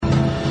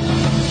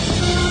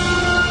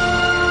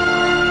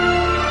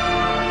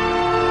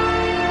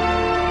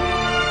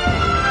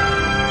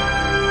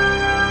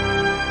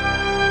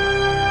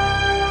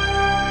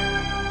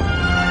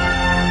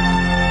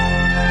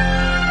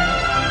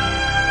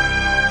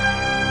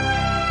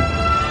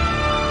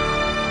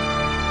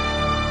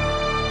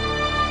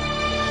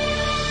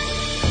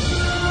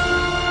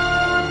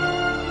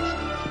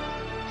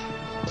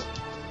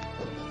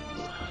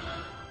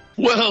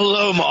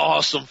Hello, my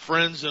awesome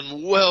friends,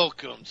 and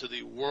welcome to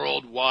the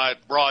worldwide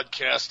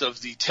broadcast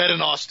of the Ted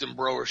and Austin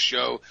Broer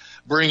Show,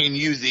 bringing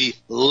you the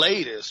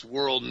latest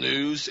world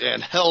news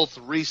and health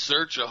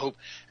research. I hope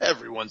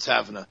everyone's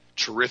having a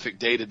terrific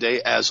day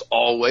today, as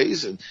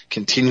always, and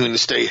continuing to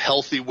stay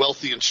healthy,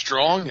 wealthy, and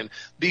strong. And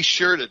be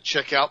sure to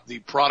check out the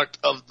product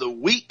of the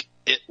week.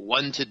 It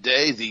won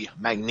today, the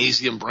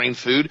Magnesium Brain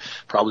Food,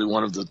 probably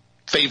one of the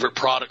favorite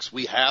products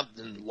we have,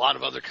 and a lot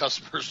of other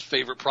customers'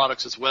 favorite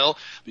products as well.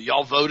 But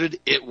y'all voted,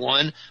 it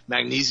won.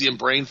 Magnesium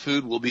Brain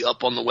Food will be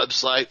up on the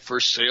website for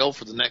sale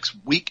for the next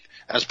week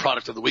as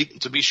product of the week.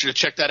 So be sure to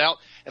check that out.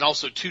 And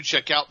also to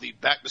check out the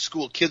Back to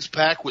School Kids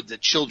Pack with the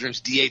children's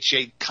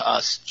DHA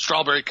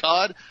strawberry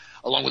cod,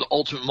 along with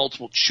Ultimate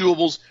Multiple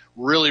Chewables.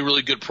 Really,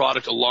 really good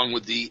product, along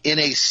with the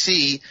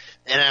NAC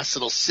and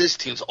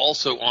acetylcysteines,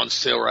 also on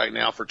sale right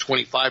now for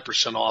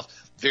 25% off.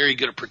 Very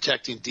good at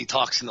protecting,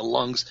 detoxing the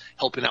lungs,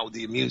 helping out with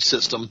the immune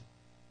system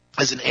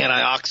as an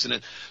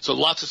antioxidant. So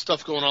lots of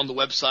stuff going on the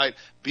website.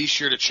 Be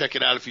sure to check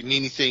it out. If you need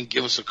anything,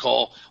 give us a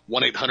call,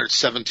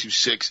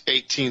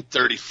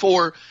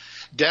 1-800-726-1834.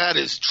 Dad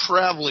is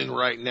traveling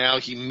right now.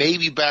 He may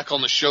be back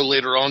on the show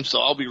later on, so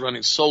I'll be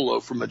running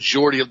solo for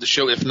majority of the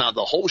show, if not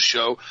the whole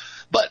show.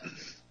 But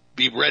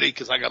be ready,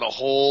 because I got a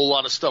whole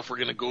lot of stuff we're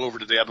going to go over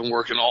today. I've been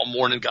working all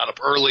morning, got up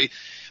early,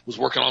 was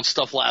working on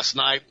stuff last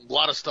night. A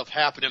lot of stuff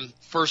happening.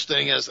 First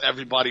thing, as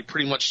everybody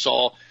pretty much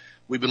saw,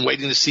 we've been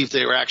waiting to see if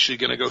they were actually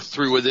going to go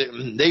through with it,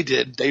 and they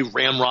did. They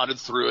ramrodded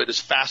through it as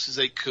fast as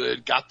they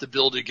could, got the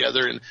bill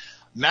together in a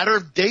matter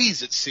of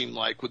days, it seemed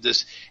like, with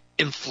this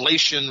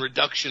inflation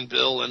reduction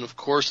bill. And, of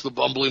course, the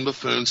bumbling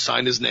buffoon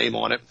signed his name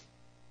on it,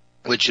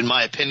 which, in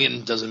my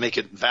opinion, doesn't make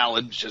it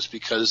valid just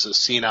because a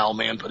senile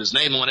man put his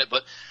name on it.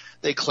 But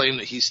they claim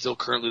that he's still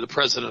currently the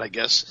president, I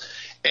guess.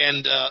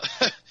 And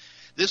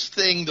this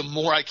thing, the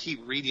more I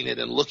keep reading it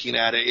and looking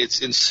at it, it's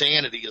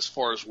insanity as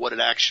far as what it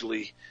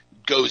actually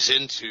goes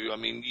into. I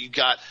mean, you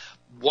got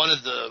one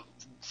of the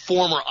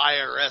former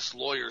IRS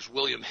lawyers,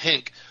 William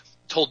Hink,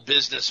 told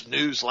Business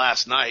News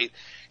last night.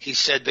 He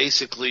said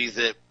basically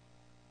that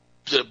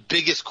the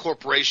biggest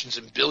corporations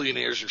and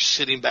billionaires are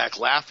sitting back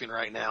laughing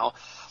right now.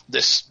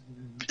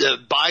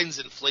 Biden's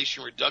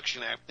Inflation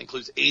Reduction Act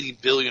includes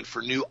 $80 billion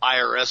for new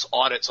IRS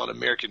audits on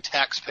American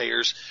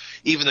taxpayers.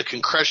 Even the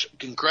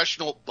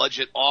Congressional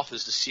Budget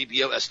Office, the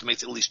CBO,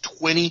 estimates at least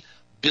 $20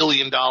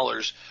 billion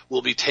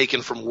will be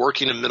taken from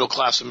working and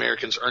middle-class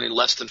Americans earning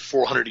less than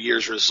 $400 a year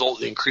as a result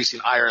of the increasing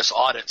IRS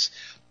audits.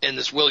 And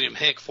this William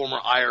Hink, former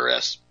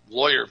IRS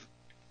lawyer,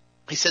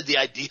 he said the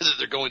idea that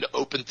they're going to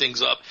open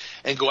things up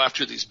and go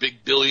after these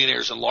big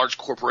billionaires and large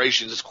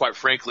corporations is, quite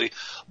frankly,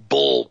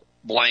 bull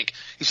blank.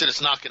 He said it's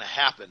not going to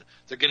happen.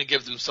 They're going to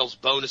give themselves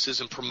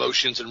bonuses and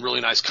promotions and really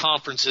nice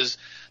conferences.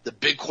 The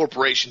big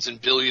corporations and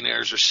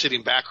billionaires are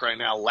sitting back right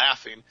now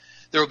laughing.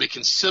 There will be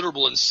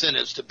considerable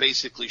incentives to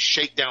basically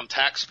shake down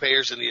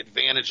taxpayers, and the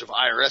advantage of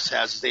IRS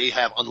has is they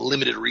have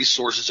unlimited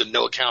resources and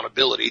no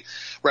accountability,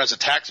 whereas a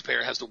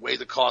taxpayer has to weigh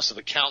the cost of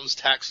accountants,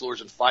 tax lawyers,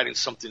 and fighting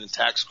something in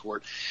tax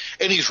court.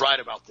 And he's right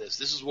about this.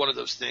 This is one of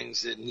those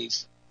things that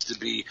needs to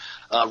be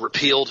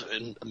repealed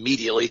and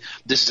immediately.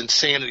 This is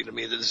insanity to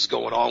me that this is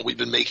going on. We've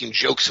been making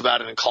jokes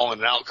about it and calling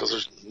it out because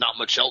there's not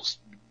much else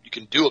you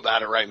can do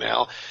about it right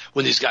now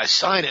when these guys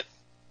sign it.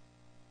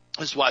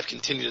 This is why I've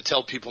continued to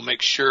tell people,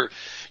 make sure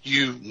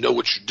you know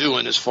what you're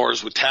doing as far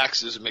as with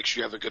taxes, and make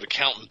sure you have a good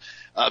accountant,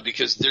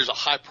 because there's a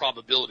high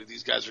probability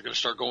these guys are going to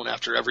start going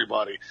after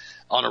everybody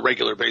on a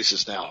regular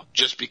basis now,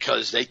 just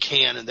because they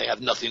can and they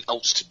have nothing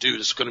else to do.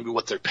 This is going to be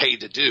what they're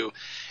paid to do.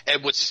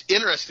 And what's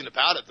interesting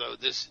about it, though,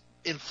 this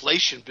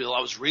inflation bill,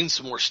 I was reading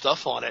some more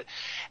stuff on it,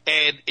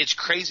 and it's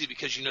crazy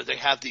because, you know, they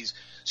have these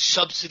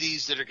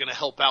subsidies that are going to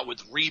help out with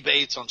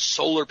rebates on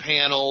solar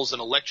panels and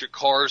electric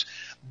cars.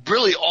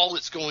 Really, all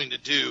it's going to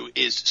do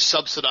is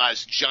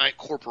subsidize giant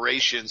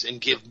corporations and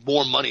give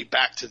more money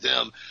back to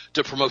them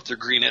to promote their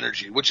green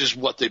energy, which is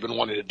what they've been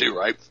wanting to do,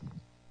 right?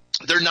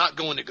 They're not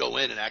going to go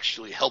in and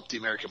actually help the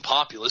American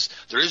populace.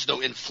 There is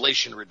no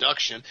inflation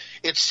reduction.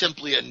 It's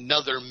simply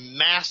another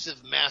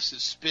massive,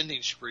 massive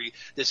spending spree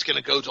that's going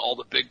to go to all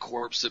the big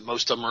corps that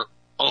most of them are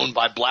owned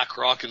by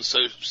BlackRock and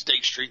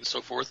State Street and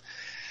so forth,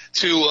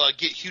 to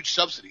get huge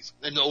subsidies.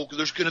 And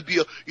there's going to be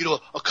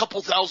a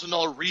couple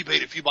 $1,000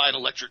 rebate if you buy an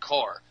electric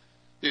car.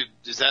 Dude,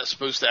 is that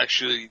supposed to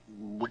actually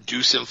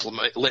reduce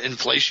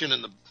inflation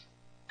in the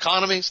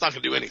economy? It's not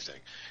going to do anything.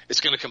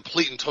 It's going to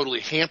completely and totally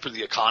hamper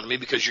the economy,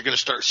 because you're going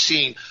to start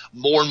seeing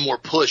more and more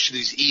push to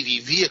these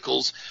EV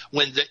vehicles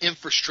when the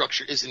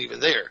infrastructure isn't even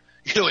there.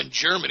 You know, in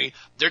Germany,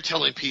 they're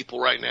telling people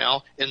right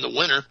now in the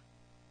winter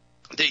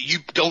that you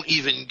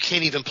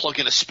can't even plug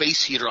in a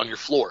space heater on your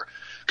floor,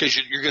 because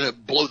you're going to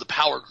blow the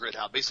power grid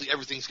out. Basically,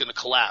 everything's going to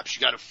collapse.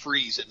 You got to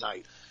freeze at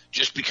night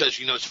just because,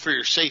 you know, it's for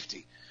your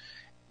safety.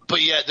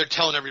 But yet they're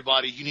telling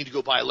everybody you need to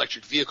go buy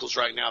electric vehicles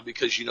right now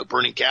because, you know,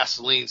 burning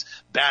gasoline's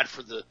bad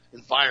for the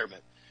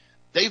environment.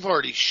 they've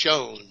already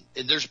shown,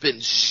 and there's been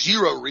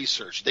zero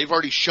research, they've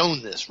already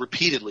shown this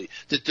repeatedly,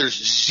 that there's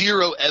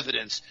zero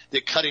evidence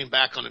that cutting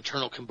back on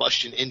internal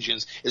combustion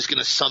engines is going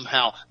to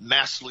somehow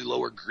massively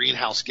lower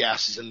greenhouse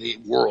gases in the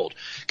world,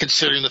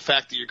 considering the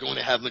fact that you're going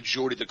to have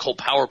majority of the coal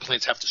power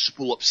plants have to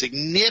spool up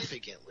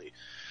significantly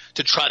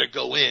to try to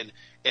go in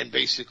and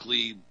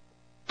basically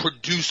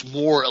produce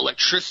more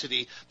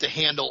electricity to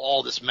handle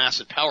all this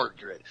massive power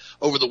grid.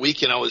 Over the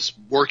weekend I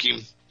wasn't working,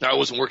 I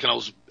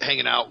was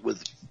hanging out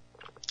with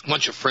a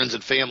bunch of friends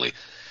and family,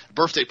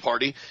 birthday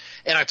party,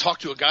 and I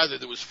talked to a guy there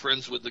that was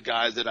friends with the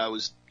guy that I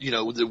was,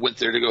 that went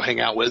there to go hang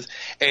out with,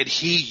 and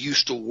he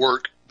used to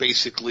work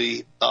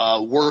basically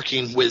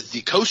working with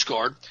the Coast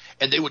Guard,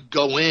 and they would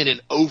go in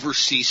and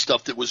oversee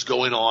stuff that was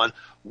going on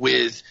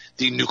with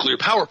the nuclear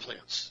power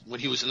plants when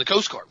he was in the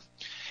Coast Guard.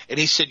 And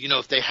he said,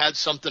 if they had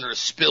something or a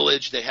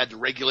spillage, they had to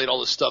regulate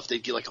all this stuff.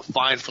 They'd get like a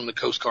fine from the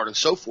Coast Guard and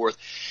so forth.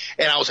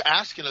 And I was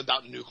asking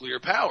about nuclear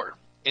power.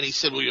 And he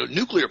said, well,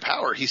 nuclear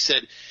power, he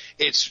said,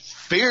 it's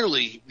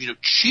fairly,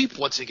 cheap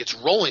once it gets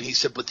rolling. He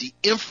said, but the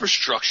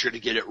infrastructure to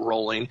get it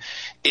rolling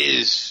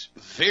is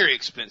very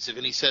expensive.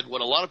 And he said,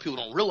 what a lot of people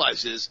don't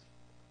realize is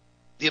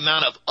the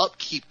amount of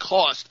upkeep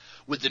cost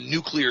with the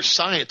nuclear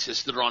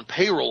scientists that are on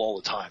payroll all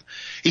the time.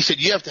 He said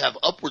you have to have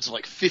upwards of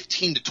like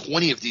 15 to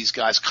 20 of these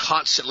guys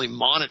constantly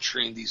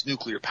monitoring these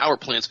nuclear power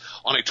plants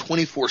on a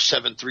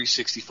 24/7,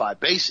 365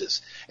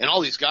 basis. And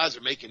all these guys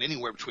are making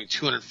anywhere between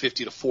 $250,000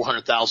 to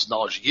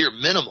 $400,000 a year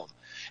minimum.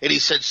 And he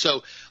said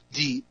so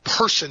the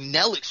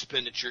personnel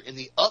expenditure and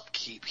the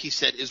upkeep, he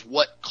said, is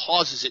what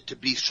causes it to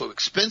be so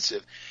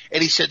expensive.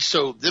 And he said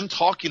so them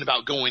talking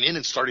about going in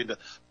and starting to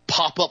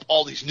pop up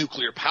all these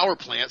nuclear power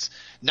plants,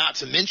 not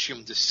to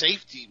mention the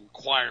safety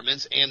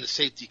requirements and the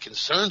safety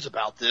concerns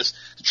about this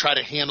to try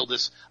to handle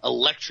this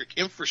electric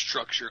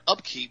infrastructure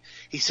upkeep,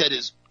 he said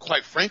is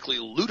quite frankly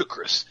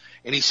ludicrous.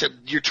 And he said,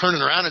 you're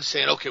turning around and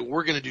saying, okay,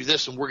 we're going to do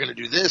this and we're going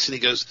to do this. And he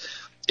goes,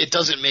 it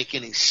doesn't make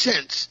any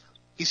sense.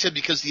 He said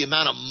because the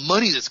amount of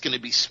money that's going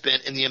to be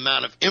spent and the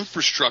amount of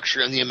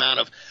infrastructure and the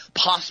amount of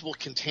possible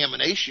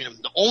contamination,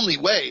 the only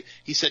way,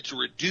 he said, to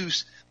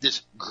reduce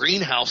this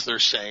greenhouse, they're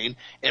saying,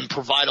 and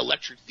provide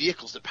electric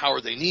vehicles the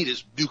power they need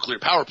is nuclear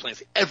power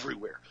plants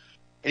everywhere.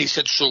 And he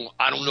said, so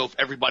I don't know if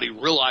everybody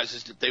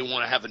realizes that they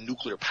want to have a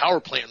nuclear power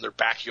plant in their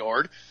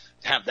backyard,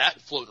 have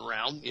that floating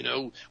around,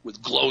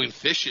 with glowing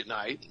fish at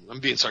night.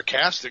 I'm being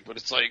sarcastic, but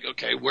it's like,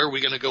 okay, where are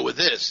we going to go with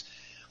this?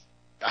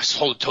 I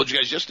told you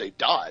guys yesterday,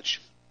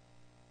 Dodge.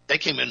 They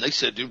came in, they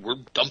said, dude, we're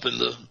dumping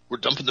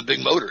the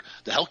big motor,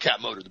 the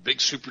Hellcat motor, the big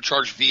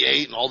supercharged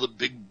V8 and all the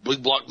big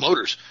block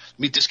motors.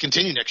 We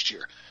discontinue next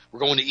year.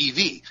 We're going to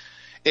EV.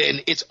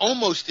 And it's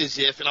almost as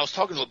if, and I was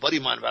talking to a buddy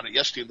of mine about it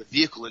yesterday in the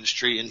vehicle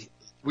industry, and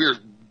we were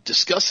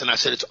discussing, I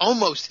said, it's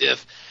almost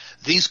if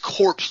these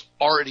corporations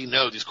already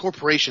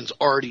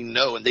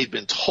know, and they've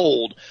been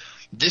told,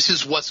 this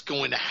is what's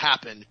going to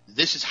happen.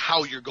 This is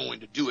how you're going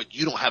to do it.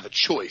 You don't have a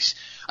choice.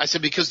 I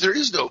said, because there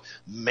is no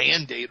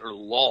mandate or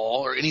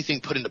law or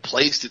anything put into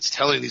place that's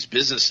telling these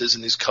businesses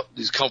and these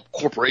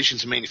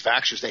corporations and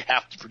manufacturers they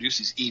have to produce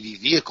these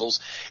EV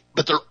vehicles,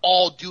 but they're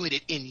all doing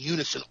it in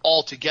unison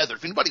all together.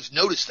 If anybody's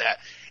noticed that,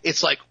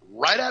 it's like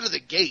right out of the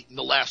gate in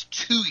the last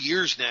 2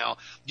 years now,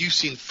 you've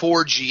seen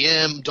Ford,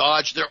 GM,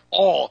 Dodge, they're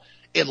all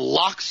in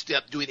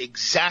lockstep doing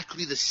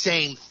exactly the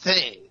same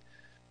thing.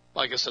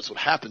 Well, I guess that's what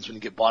happens when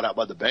you get bought out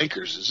by the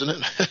bankers, isn't it?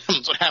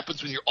 That's what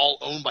happens when you're all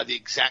owned by the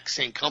exact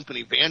same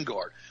company,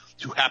 Vanguard,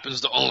 who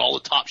happens to own all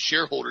the top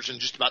shareholders in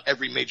just about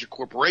every major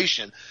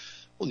corporation.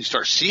 When you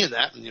start seeing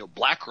that, and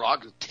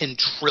BlackRock,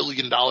 $10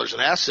 trillion in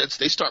assets,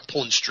 they start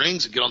pulling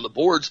strings and get on the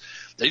boards.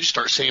 They just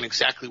start saying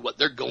exactly what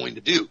they're going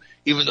to do.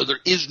 Even though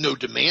there is no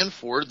demand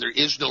for it, there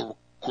is no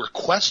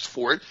request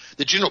for it.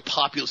 The general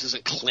populace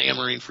isn't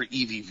clamoring for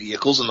EV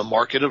vehicles in the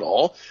market at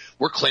all.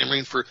 We're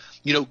clamoring for,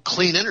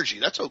 clean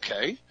energy. That's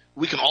okay.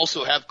 We can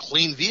also have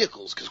clean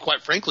vehicles because,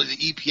 quite frankly, the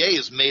EPA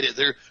has made it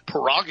their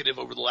prerogative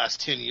over the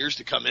last 10 years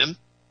to come in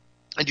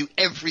and do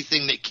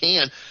everything they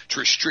can to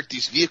restrict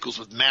these vehicles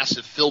with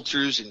massive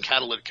filters and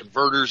catalytic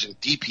converters and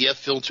DPF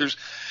filters.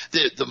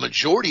 The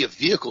majority of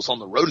vehicles on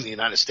the road in the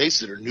United States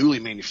that are newly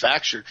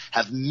manufactured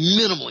have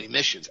minimal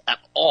emissions at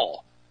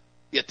all,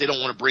 yet they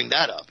don't want to bring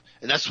that up.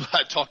 And that's what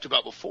I talked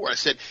about before. I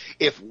said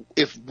if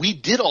we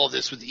did all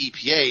this with the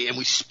EPA and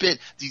we spent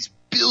these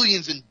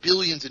billions and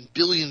billions and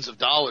billions of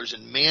dollars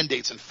in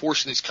mandates and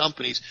forcing these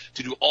companies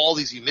to do all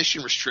these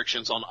emission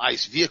restrictions on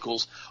ICE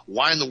vehicles,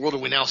 why in the world are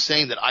we now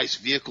saying that ICE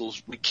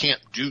vehicles, we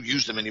can't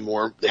use them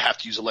anymore, they have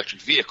to use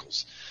electric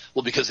vehicles?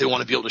 Well, because they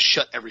want to be able to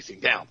shut everything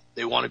down.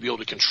 They want to be able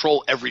to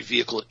control every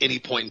vehicle at any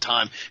point in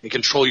time and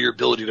control your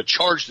ability to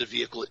charge the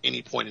vehicle at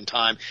any point in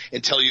time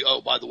and tell you,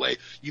 oh, by the way,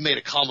 you made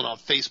a comment on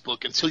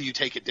Facebook. Until you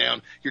take it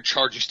down, your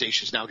charging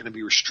station is now going to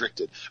be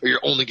restricted, or you're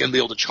only going to be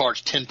able to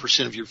charge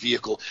 10% of your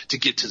vehicle to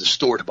get to the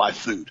store to buy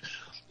food.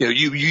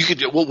 You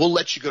could we'll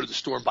let you go to the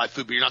store and buy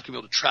food, but you're not going to be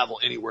able to travel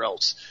anywhere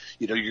else.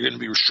 You're going to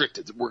be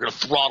restricted. We're going to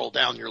throttle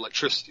down your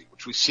electricity,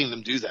 which we've seen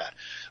them do that.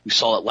 We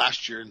saw it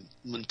last year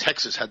when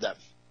Texas had that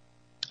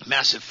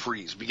massive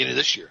freeze beginning of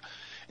this year.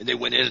 and they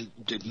went in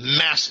and did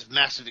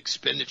massive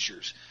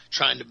expenditures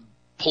trying to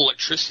pull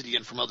electricity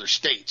in from other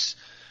states.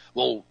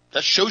 Well,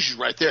 that shows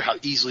you right there how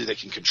easily they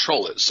can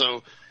control it.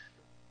 So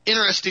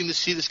interesting to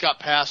see this got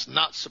passed.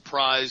 Not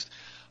surprised.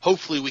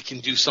 Hopefully we can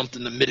do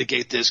something to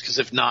mitigate this, because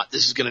if not,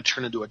 this is going to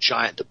turn into a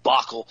giant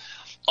debacle.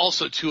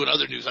 Also, too, in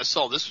other news, I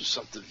saw this was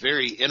something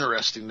very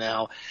interesting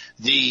now.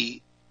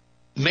 The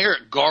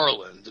Merrick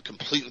Garland, the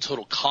complete and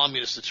total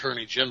communist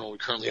attorney general we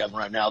currently have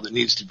right now that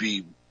needs to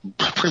be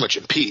pretty much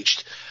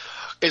impeached,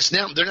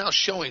 they're now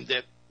showing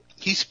that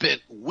he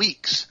spent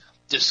weeks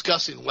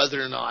discussing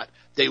whether or not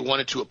they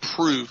wanted to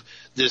approve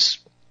this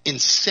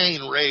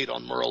insane raid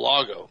on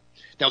Mar-a-Lago.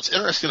 Now, what's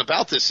interesting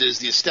about this is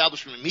the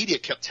establishment media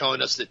kept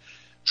telling us that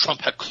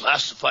Trump had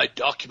classified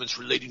documents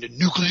relating to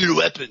nuclear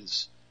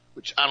weapons,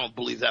 which I don't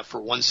believe that for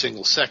one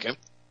single second.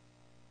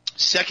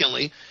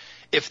 Secondly,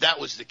 if that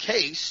was the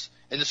case,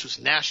 and this was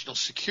national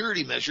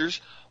security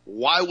measures,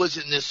 why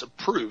wasn't this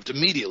approved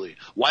immediately?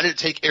 Why did it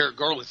take Merrick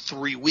Garland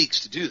 3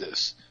 weeks to do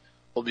this?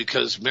 Well,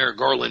 because Merrick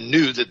Garland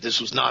knew that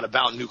this was not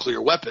about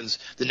nuclear weapons.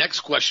 The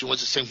next question was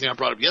the same thing I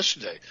brought up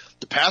yesterday.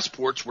 The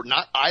passports were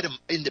not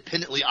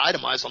independently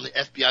itemized on the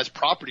FBI's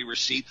property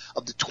receipt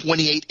of the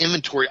 28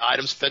 inventory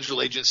items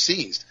federal agents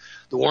seized.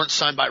 The warrant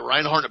signed by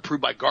Reinhart and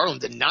approved by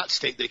Garland did not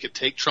state they could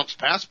take Trump's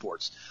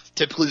passports.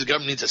 Typically, the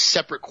government needs a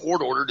separate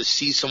court order to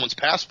seize someone's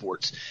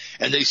passports.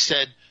 And they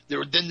said there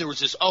was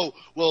this,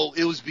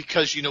 it was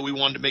because, we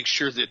wanted to make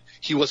sure that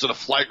he wasn't a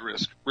flight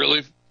risk.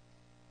 Really?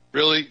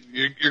 Really?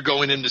 You're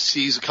going in to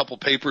seize a couple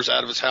papers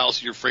out of his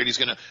house. You're afraid he's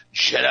going to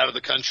jet out of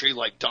the country,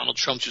 like Donald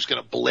Trump's just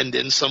going to blend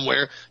in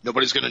somewhere.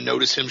 Nobody's going to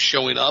notice him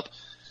showing up.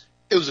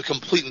 It was a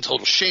complete and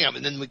total sham.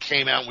 And then we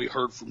came out and we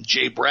heard from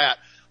Jay Bratt,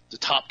 the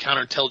top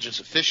counterintelligence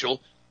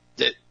official,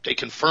 that they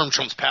confirmed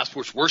Trump's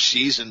passports were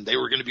seized and they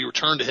were going to be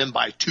returned to him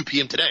by 2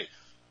 p.m. today.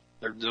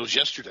 That was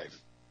yesterday.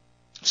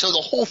 So the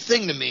whole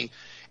thing to me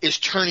is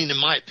in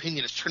my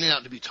opinion, is turning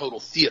out to be total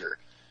theater.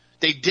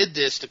 They did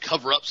this to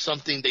cover up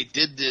something. They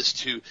did this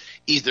to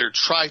either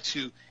try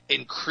to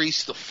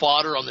increase the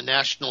fodder on the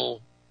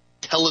national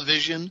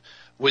television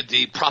with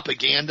the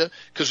propaganda.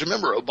 Because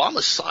remember,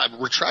 Obama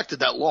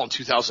retracted that law in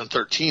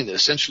 2013 that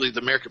essentially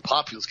the American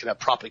populace could have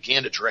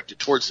propaganda directed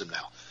towards them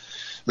now.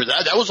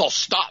 Remember, that was all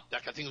stopped. I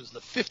think it was in the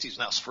 50s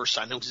now. It's the first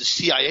time. Because the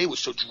CIA was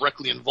so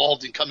directly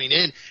involved in coming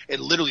in and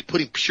literally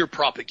putting pure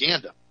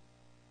propaganda.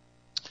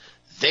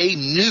 They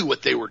knew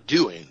what they were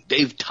doing.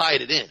 They've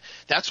tied it in.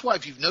 That's why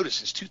if you've noticed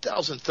since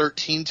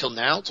 2013 till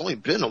now, it's only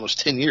been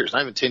almost 10 years,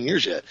 not even 10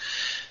 years yet,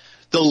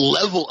 the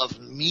level of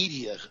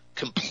media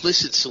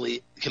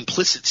complicity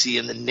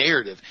in the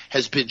narrative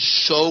has been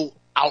so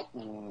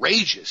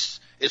outrageous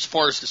as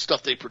far as the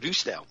stuff they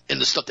produce now and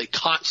the stuff they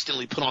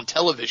constantly put on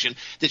television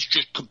that's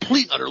just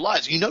complete and utter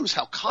lies. You notice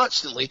how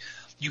constantly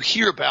you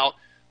hear about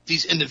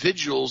these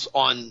individuals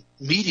on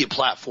media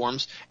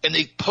platforms and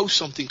they post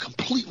something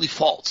completely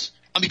false.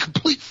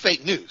 Complete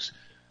fake news.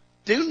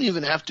 They don't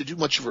even have to do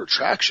much of a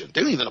retraction.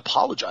 They don't even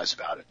apologize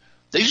about it.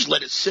 They just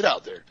let it sit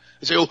out there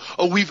and say,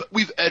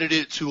 we've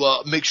edited it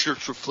to make sure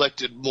it's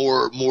reflected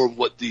more of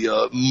what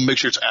make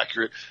sure it's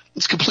accurate.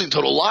 It's a complete and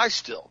total lie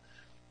still.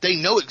 They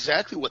know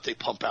exactly what they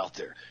pump out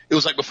there. It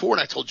was like before when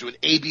I told you when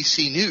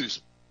ABC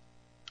News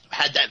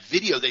had that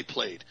video they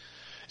played.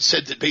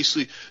 Said that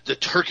basically the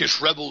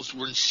Turkish rebels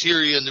were in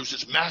Syria and there was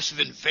this massive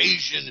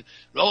invasion.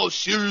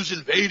 Syria's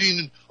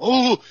invading.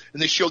 And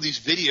they show these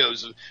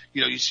videos of,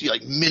 you see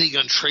like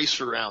minigun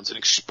tracer rounds and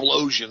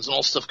explosions and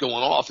all stuff going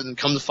off. And then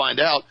come to find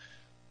out,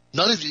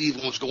 none of it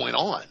even was going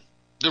on.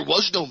 There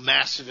was no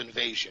massive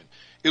invasion.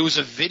 It was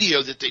a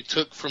video that they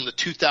took from the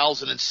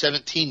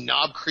 2017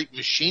 Knob Creek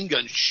machine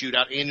gun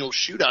shootout, annual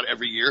shootout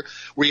every year,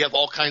 where you have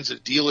all kinds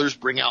of dealers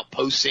bring out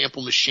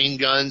post-sample machine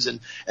guns and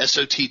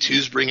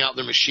SOT2s bring out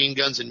their machine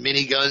guns and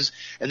miniguns,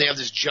 and they have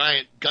this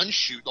giant gun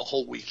shoot the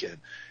whole weekend.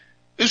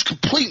 It was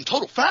complete and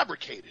total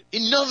fabricated.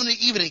 None of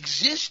it even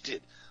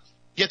existed.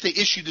 Yet they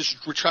issued this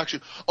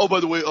retraction. Oh,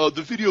 by the way,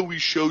 the video we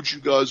showed you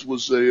guys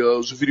was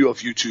a video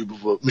off YouTube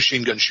of a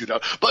machine gun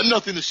shootout, but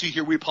nothing to see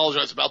here. We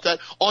apologize about that.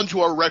 On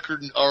to our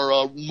record,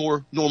 our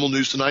more normal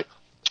news tonight.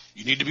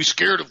 You need to be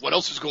scared of what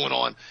else is going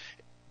on.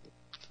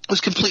 It was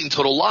complete and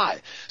total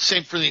lie.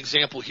 Same for the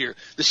example here.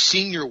 The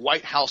senior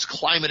White House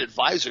climate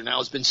advisor now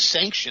has been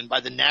sanctioned by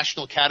the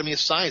National Academy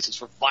of Sciences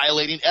for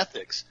violating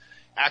ethics.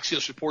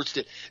 Axios reports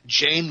that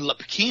Jane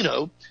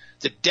Lapicino,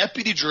 the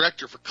deputy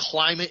director for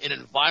climate and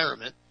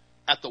environment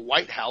at the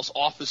White House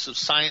Office of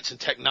Science and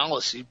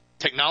Technology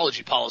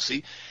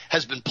Policy,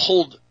 has been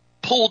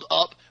pulled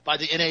up by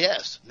the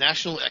NAS,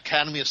 National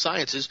Academy of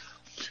Sciences,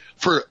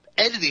 for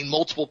editing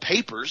multiple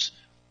papers,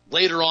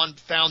 later on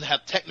found to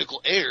have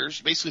technical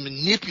errors, basically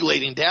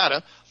manipulating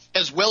data,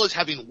 as well as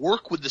having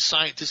worked with the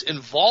scientists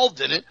involved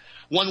in it,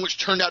 one which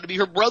turned out to be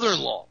her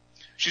brother-in-law.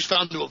 She's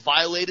found to have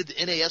violated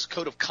the NAS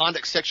Code of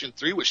Conduct Section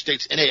 3, which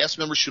states NAS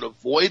members should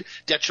avoid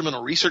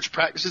detrimental research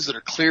practices that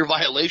are clear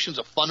violations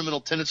of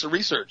fundamental tenets of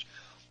research.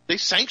 They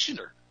sanctioned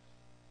her.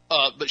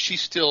 But she's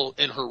still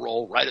in her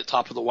role right at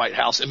top of the White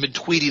House and been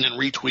tweeting and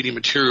retweeting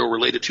material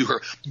related to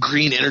her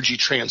green energy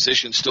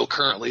transition still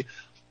currently.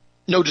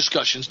 No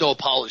discussions, no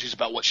apologies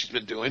about what she's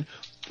been doing.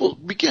 Well,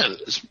 again,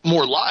 it's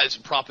more lies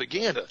and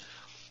propaganda.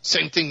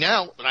 Same thing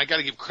now, and I got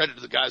to give credit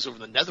to the guys over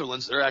in the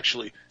Netherlands. They're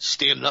actually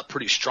standing up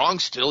pretty strong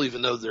still,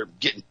 even though they're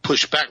getting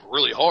pushed back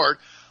really hard.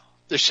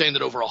 They're saying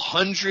that over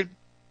 100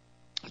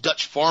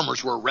 Dutch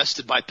farmers were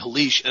arrested by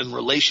police in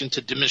relation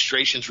to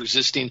demonstrations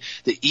resisting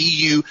the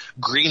EU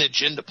Green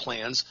Agenda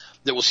plans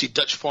that will see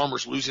Dutch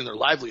farmers losing their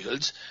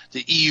livelihoods,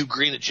 the EU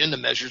Green Agenda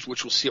measures,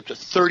 which will see up to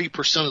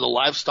 30% of the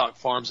livestock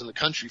farms in the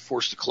country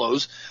forced to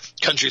close.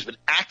 The country has been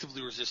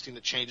actively resisting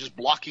the changes,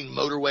 blocking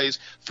motorways,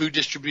 food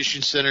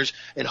distribution centers,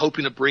 and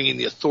hoping to bring in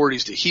the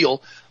authorities to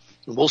heel.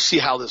 And we'll see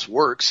how this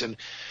works. And,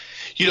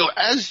 you know,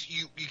 as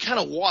you kind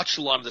of watch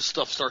a lot of this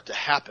stuff start to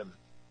happen,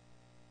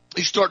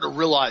 you start to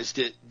realize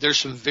that there's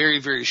some very,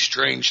 very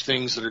strange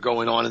things that are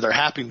going on, and they're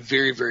happening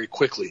very, very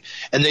quickly.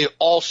 And they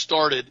all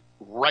started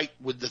right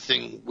with the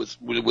thing with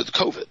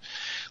COVID.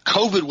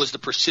 COVID was the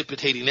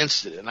precipitating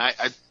incident. And I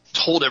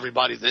told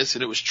everybody this,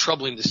 and it was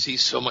troubling to see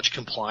so much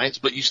compliance,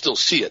 but you still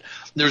see it.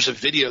 There's a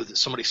video that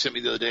somebody sent me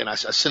the other day, and I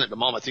sent it to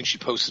Mom. I think she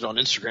posted it on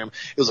Instagram.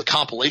 It was a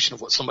compilation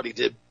of what somebody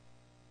did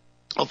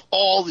of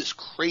all this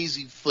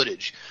crazy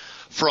footage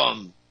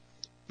from –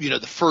 you know,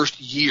 the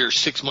first year,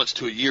 6 months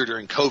to a year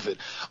during COVID,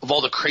 of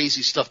all the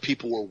crazy stuff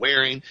people were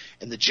wearing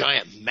and the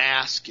giant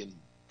mask and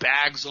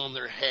bags on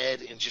their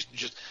head and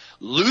just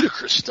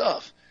ludicrous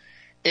stuff.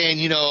 And,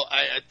 you know,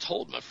 I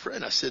told my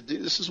friend, I said,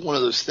 dude, this is one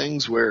of those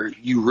things where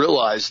you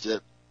realize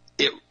that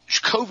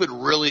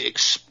COVID really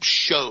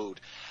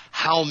showed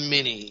how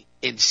many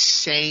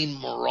insane,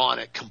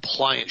 moronic,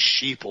 compliant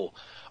sheeple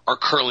are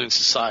currently in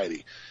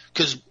society.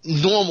 Because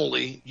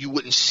normally you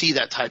wouldn't see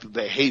that type of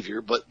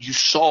behavior, but you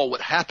saw what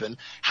happened,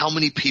 how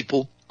many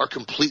people are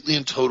completely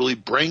and totally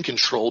brain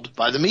controlled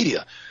by the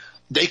media.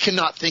 They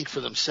cannot think for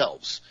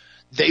themselves.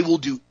 They will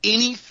do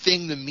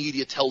anything the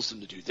media tells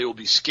them to do. They will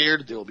be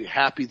scared. They will be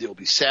happy. They will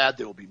be sad.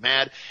 They will be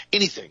mad.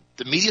 Anything.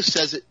 The media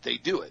says it, they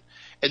do it.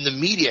 And the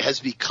media has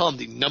become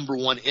the number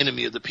one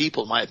enemy of the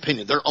people, in my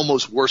opinion. They're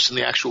almost worse than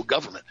the actual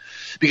government.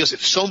 Because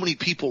if so many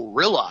people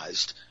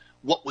realized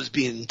what was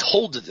being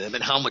told to them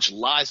and how much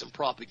lies and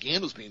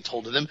propaganda was being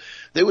told to them,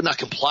 they would not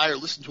comply or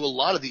listen to a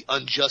lot of the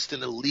unjust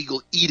and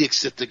illegal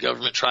edicts that the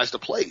government tries to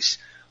place.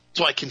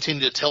 So I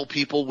continue to tell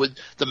people with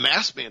the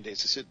mask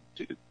mandates, I said,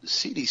 dude, the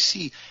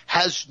CDC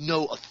has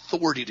no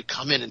authority to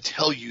come in and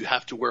tell you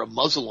have to wear a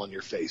muzzle on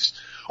your face.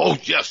 Oh,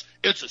 yes,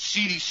 it's a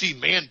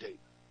CDC mandate.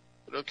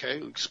 But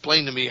okay,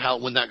 explain to me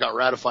when that got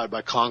ratified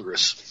by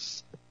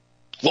Congress.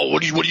 Well,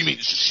 what do you mean?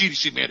 It's a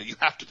CDC mandate. You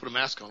have to put a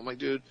mask on. I'm like,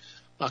 dude,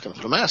 not going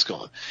to put a mask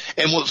on.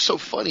 And what's so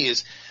funny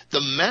is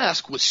the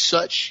mask was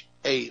such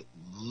a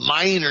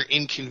minor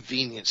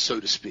inconvenience, so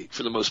to speak,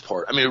 for the most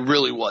part. I mean, it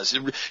really was.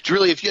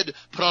 Really, if you had to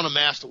put on a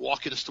mask to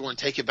walk in a store and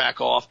take it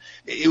back off,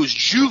 it was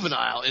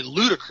juvenile and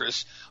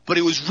ludicrous, but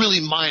it was really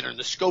minor in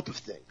the scope of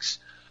things.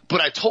 But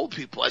I told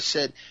people, I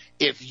said,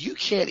 if you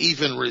can't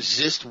even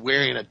resist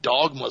wearing a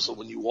dog muzzle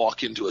when you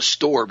walk into a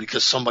store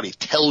because somebody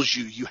tells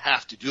you you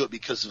have to do it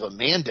because of a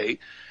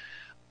mandate,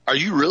 are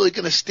you really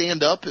going to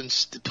stand up and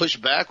push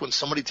back when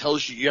somebody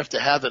tells you you have to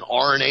have an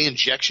RNA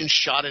injection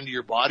shot into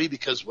your body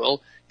because,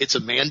 well, it's a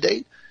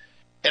mandate?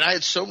 And I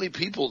had so many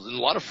people and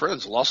a lot of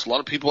friends, lost a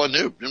lot of people I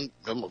knew, didn't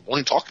want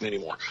to talk to me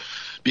anymore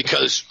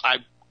because I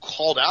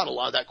called out a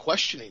lot of that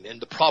questioning. And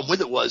the problem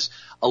with it was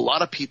a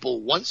lot of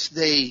people, once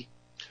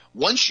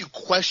you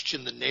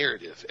question the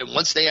narrative and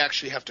once they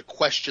actually have to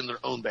question their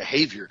own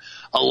behavior,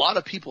 a lot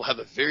of people have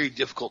a very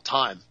difficult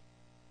time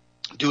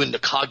doing the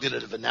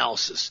cognitive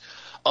analysis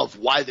of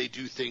why they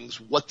do things,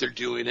 what they're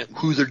doing it,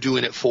 who they're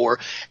doing it for.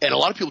 And a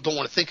lot of people don't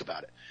want to think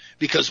about it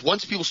because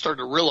once people started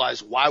to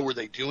realize why were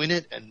they doing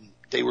it and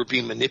they were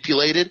being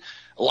manipulated,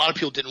 a lot of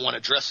people didn't want to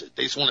address it.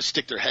 They just want to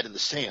stick their head in the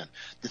sand.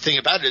 The thing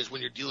about it is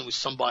when you're dealing with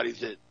somebody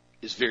that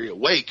is very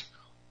awake,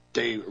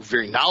 they are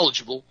very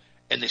knowledgeable,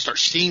 and they start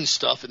seeing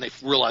stuff and they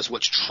realize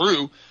what's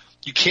true,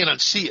 you can't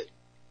unsee it.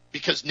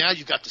 Because now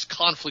you've got this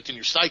conflict in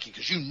your psyche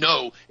because you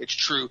know it's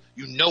true,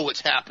 you know what's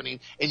happening,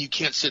 and you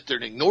can't sit there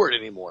and ignore it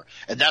anymore.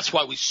 And that's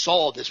why we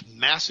saw this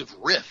massive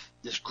rift,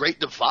 this great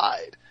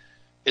divide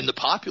in the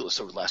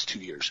populace over the last 2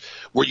 years,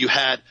 where you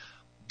had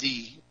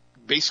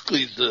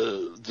basically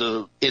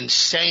the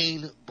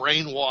insane,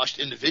 brainwashed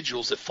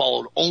individuals that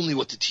followed only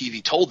what the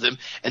TV told them,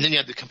 and then you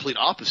had the complete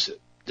opposite,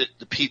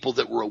 the people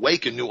that were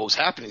awake and knew what was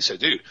happening said,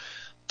 dude,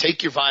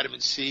 take your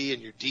vitamin C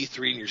and your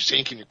D3 and your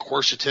zinc and your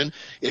quercetin.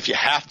 If you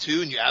have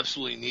to and you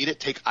absolutely need it,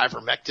 take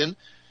ivermectin.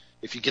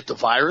 If you get the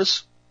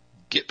virus,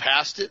 get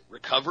past it,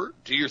 recover,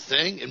 do your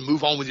thing, and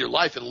move on with your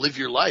life and live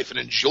your life and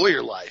enjoy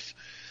your life.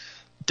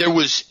 There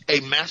was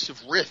a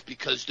massive rift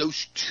because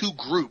those two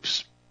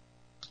groups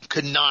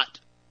could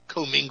not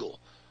commingle.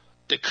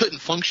 They couldn't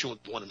function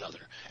with one another.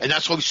 And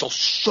that's why we saw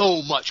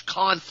so much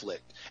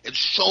conflict and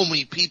so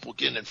many people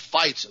getting in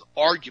fights and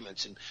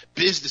arguments and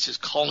businesses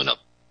calling up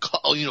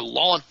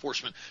law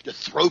enforcement to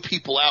throw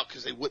people out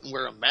because they wouldn't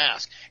wear a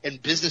mask, and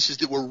businesses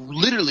that were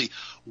literally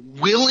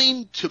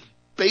willing to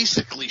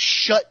basically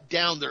shut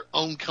down their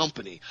own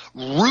company,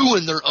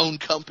 ruin their own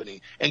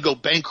company, and go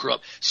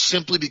bankrupt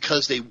simply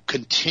because they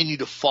continue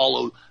to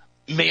follow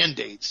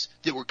mandates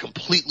that were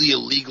completely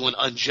illegal and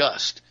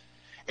unjust.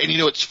 And,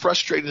 it's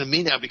frustrating to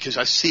me now because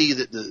I see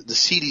that the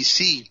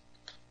CDC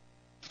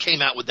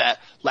came out with that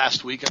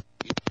last week,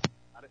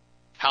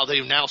 how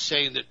they're now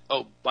saying that,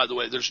 oh, by the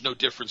way, there's no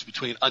difference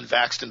between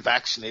unvaxxed and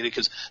vaccinated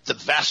because the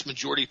vast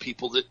majority of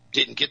people that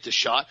didn't get the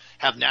shot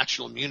have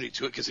natural immunity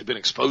to it because they've been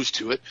exposed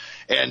to it.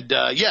 And,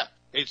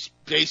 it's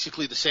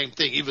basically the same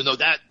thing, even though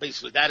that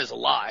is a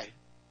lie.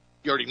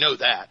 You already know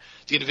that.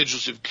 The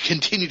individuals who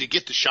continue to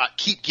get the shot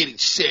keep getting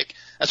sick.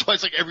 That's why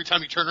it's like every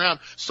time you turn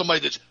around, somebody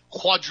that's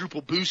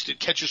quadruple boosted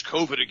catches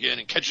COVID again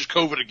and catches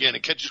COVID again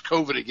and catches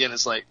COVID again.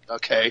 It's like,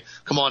 okay,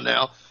 come on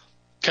now.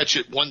 Catch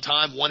it one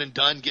time, one and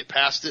done, get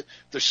past it.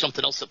 If there's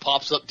something else that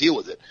pops up, deal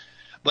with it.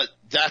 But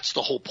that's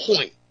the whole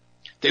point.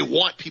 They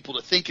want people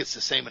to think it's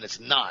the same, and it's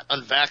not.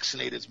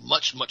 Unvaccinated is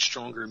much, much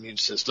stronger immune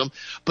system,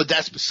 but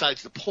that's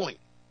besides the point.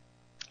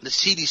 The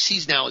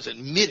CDC now is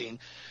admitting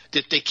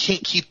that they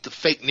can't keep the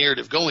fake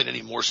narrative going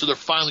anymore, so they're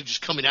finally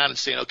just coming out and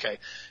saying, okay,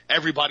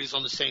 everybody's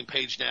on the same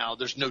page now.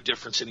 There's no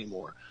difference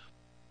anymore.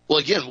 Well,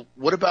 again,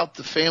 what about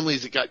the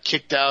families that got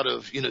kicked out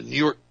of New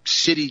York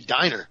City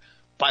diner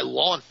by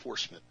law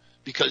enforcement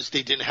because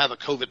they didn't have a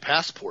COVID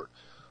passport?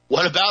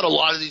 What about a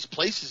lot of these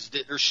places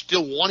that are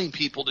still wanting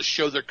people to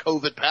show their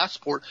COVID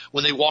passport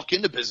when they walk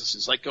into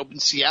businesses, like up in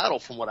Seattle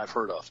from what I've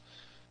heard of?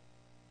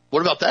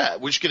 What about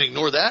that? We're just going to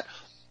ignore that?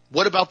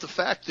 What about the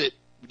fact that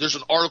there's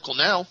an article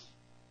now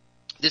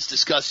that's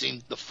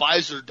discussing the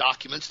Pfizer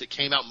documents that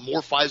came out,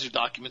 more Pfizer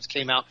documents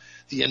came out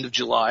the end of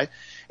July.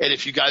 And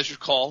if you guys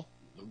recall,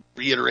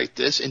 reiterate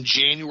this, in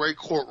January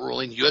court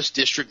ruling, U.S.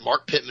 District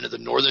Mark Pittman of the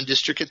Northern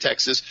District of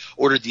Texas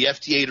ordered the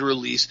FDA to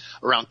release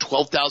around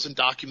 12,000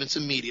 documents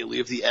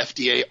immediately of the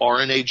FDA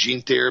RNA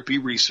gene therapy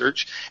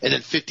research, and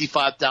then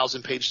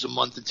 55,000 pages a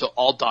month until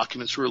all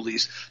documents were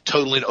released,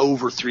 totaling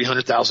over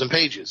 300,000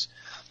 pages.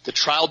 The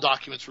trial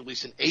documents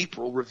released in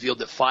April revealed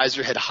that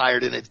Pfizer had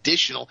hired an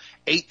additional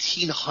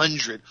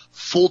 1,800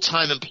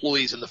 full-time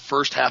employees in the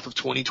first half of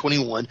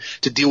 2021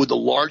 to deal with the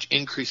large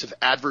increase of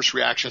adverse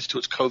reactions to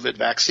its COVID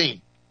vaccine.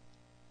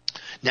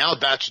 Now a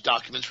batch of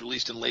documents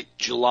released in late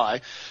July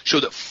show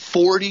that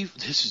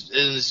this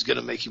is going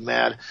to make you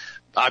mad.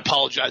 I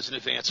apologize in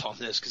advance on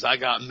this because I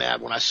got mad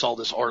when I saw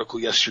this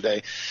article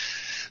yesterday.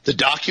 The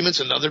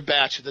documents, another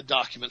batch of the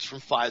documents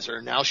from Pfizer,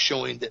 are now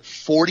showing that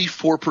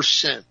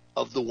 44%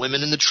 of the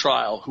women in the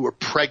trial who were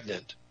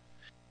pregnant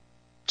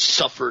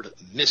suffered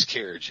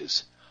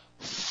miscarriages.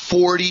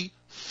 44%.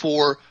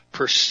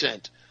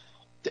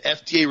 The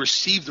FDA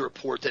received the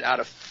report that out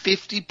of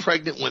 50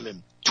 pregnant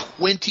women,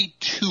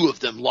 22 of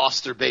them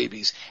lost their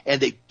babies,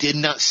 and they did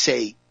not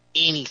say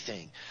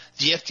anything.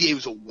 The FDA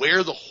was aware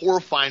of the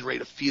horrifying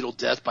rate of fetal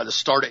death by the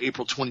start of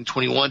April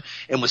 2021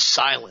 and was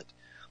silent.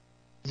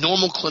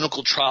 Normal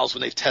clinical trials,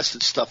 when they've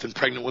tested stuff and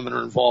pregnant women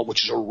are involved,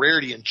 which is a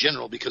rarity in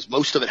general because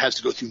most of it has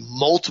to go through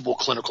multiple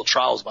clinical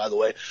trials, by the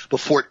way,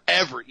 before it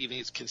ever even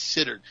is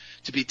considered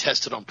to be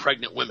tested on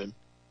pregnant women.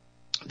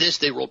 This,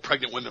 they rolled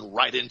pregnant women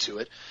right into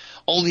it.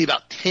 Only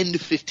about 10 to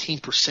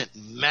 15%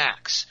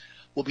 max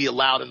will be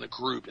allowed in the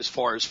group as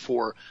far as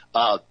for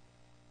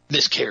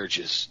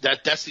miscarriages.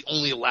 That's the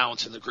only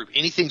allowance in the group.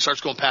 Anything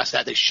starts going past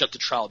that, they shut the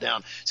trial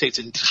down, say it's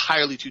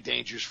entirely too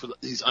dangerous for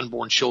these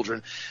unborn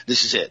children.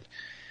 This is it.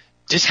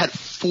 This had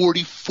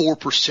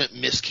 44%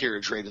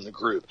 miscarriage rate in the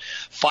group.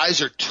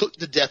 Pfizer took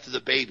the death of the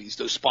babies,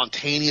 those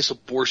spontaneous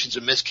abortions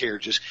and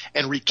miscarriages,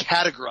 and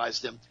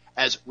recategorized them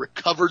as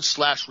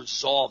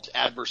recovered/resolved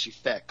adverse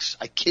effects.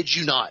 I kid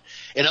you not.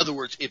 In other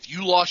words, if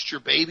you lost your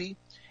baby,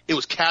 it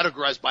was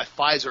categorized by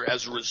Pfizer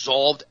as a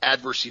resolved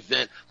adverse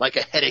event, like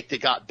a headache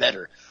that got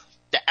better.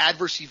 The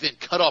adverse event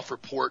cutoff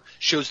report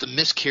shows the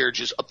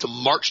miscarriages up to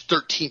March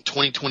 13,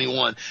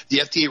 2021.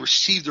 The FDA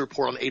received the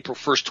report on April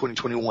 1st,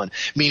 2021,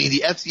 meaning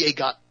the FDA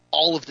got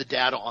all of the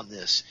data on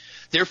this.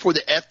 Therefore,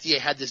 the FDA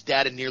had this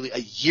data nearly a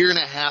year and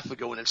a half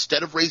ago, and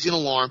instead of raising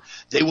alarm,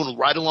 they went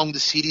right along with the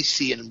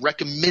CDC and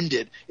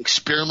recommended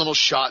experimental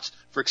shots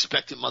for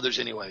expectant mothers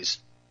anyways.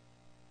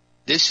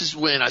 This is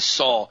when I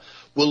saw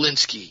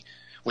Walensky,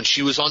 when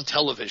she was on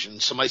television,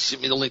 somebody sent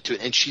me the link to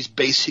it, and she's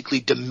basically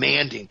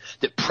demanding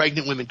that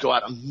pregnant women go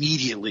out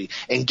immediately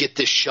and get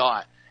this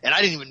shot. And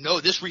I didn't even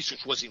know this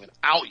research wasn't even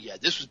out yet.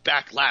 This was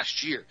back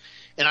last year.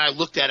 And I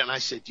looked at it and I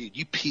said, dude,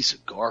 you piece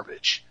of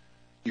garbage.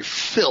 You're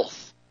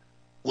filth.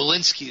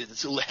 Walensky,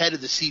 the head of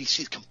the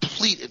CDC, is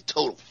complete and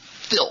total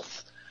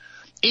filth.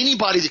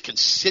 Anybody that can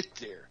sit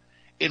there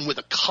and with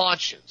a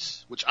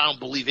conscience, which I don't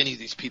believe any of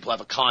these people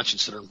have a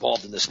conscience that are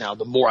involved in this now.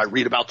 The more I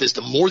read about this,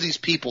 the more these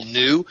people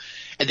knew,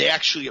 and they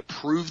actually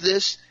approved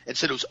this and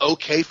said it was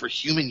okay for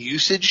human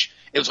usage.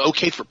 It was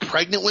okay for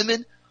pregnant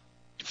women.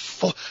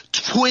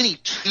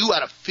 22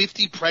 out of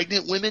 50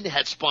 pregnant women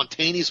had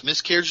spontaneous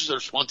miscarriages or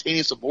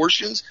spontaneous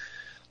abortions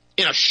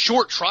in a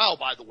short trial,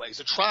 by the way. It's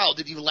a trial that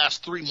didn't even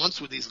last 3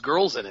 months with these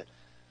girls in it.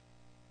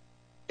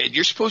 And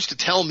you're supposed to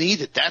tell me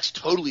that that's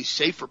totally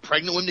safe for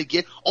pregnant women to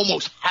get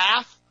almost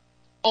half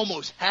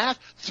almost half,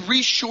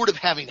 3 short of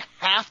having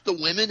half the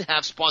women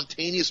have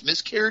spontaneous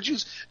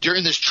miscarriages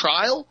during this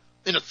trial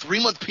in a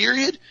 3-month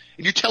period,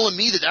 and you're telling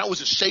me that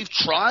was a safe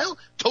trial?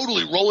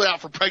 Totally roll it out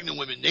for pregnant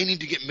women. They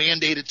need to get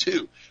mandated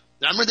too.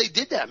 And I remember they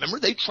did that. Remember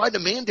they tried to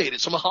mandate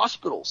it, some of the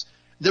hospitals.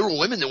 There were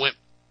women that went,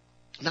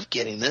 I'm not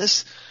getting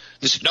this.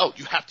 They said, no,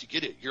 you have to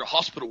get it. You're a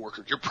hospital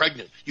worker. You're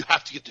pregnant. You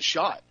have to get the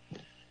shot.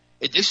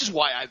 And this is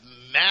why I've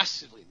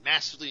massively,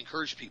 massively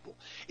encouraged people.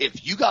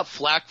 If you got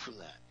flack from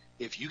that,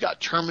 if you got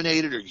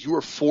terminated or you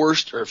were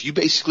forced, or if you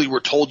basically were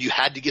told you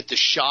had to get the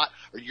shot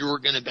or you were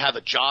going to have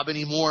a job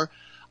anymore,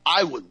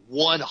 I would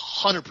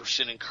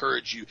 100%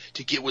 encourage you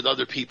to get with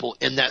other people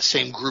in that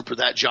same group or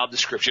that job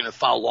description and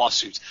file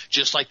lawsuits,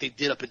 just like they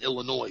did up in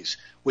Illinois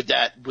with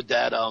that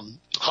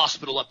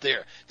hospital up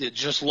there. They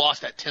just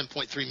lost that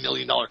 $10.3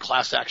 million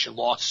class action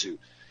lawsuit.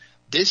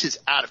 This is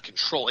out of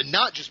control, and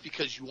not just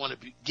because you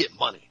want to get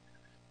money.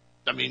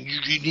 I mean,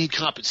 you need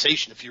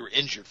compensation if you were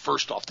injured.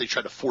 First off, they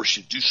try to force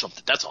you to do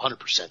something. That's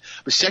 100%.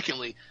 But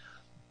secondly,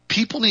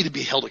 people need to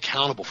be held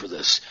accountable for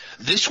this.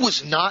 This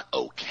was not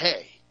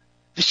okay.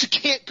 This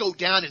can't go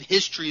down in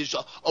history as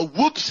a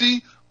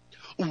whoopsie.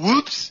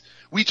 Whoops.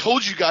 We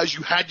told you guys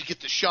you had to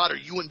get the shot or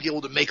you wouldn't be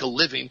able to make a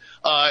living.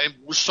 And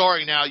we're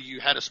sorry now you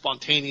had a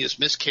spontaneous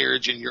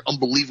miscarriage and you're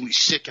unbelievably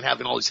sick and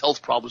having all these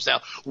health problems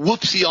now.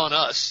 Whoopsie on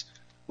us.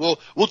 Well,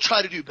 we'll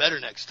try to do better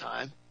next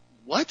time.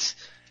 What?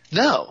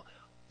 No.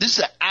 This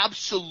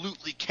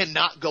absolutely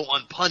cannot go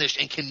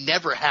unpunished and can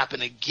never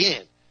happen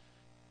again.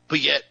 But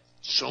yet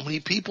so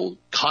many people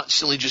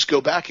constantly just go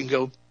back and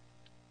go,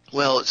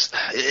 well, let's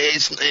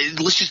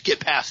just get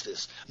past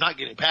this. I'm not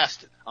getting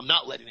past it. I'm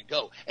not letting it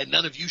go. And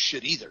none of you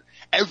should either.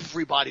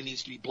 Everybody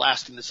needs to be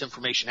blasting this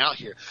information out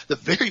here. The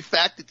very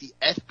fact that the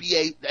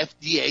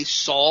FDA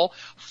saw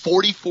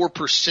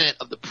 44%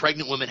 of the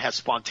pregnant women have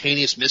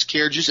spontaneous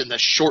miscarriages in the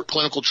short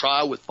clinical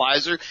trial with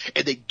Pfizer,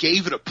 and they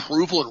gave it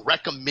approval and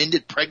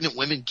recommended pregnant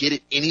women get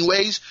it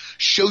anyways,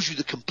 shows you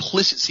the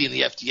complicity in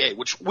the FDA,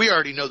 which we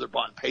already know they're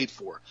bought and paid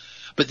for.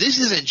 But this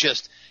isn't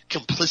just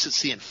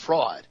complicity and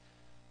fraud.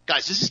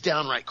 Guys, this is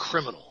downright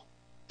criminal.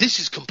 This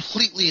is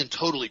completely and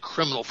totally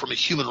criminal from a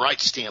human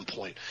rights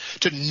standpoint.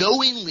 To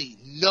knowingly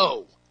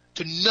know,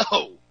 to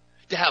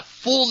have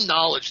full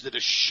knowledge that a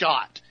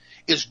shot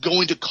is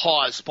going to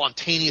cause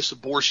spontaneous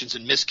abortions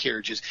and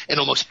miscarriages in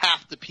almost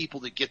half the people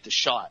that get the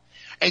shot.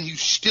 And you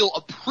still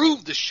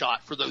approve the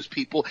shot for those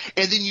people,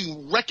 and then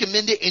you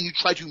recommend it and you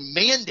try to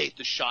mandate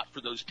the shot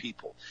for those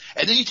people.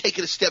 And then you take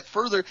it a step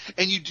further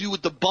and you do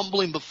what the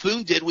bumbling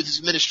buffoon did with his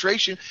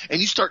administration, and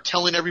you start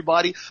telling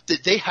everybody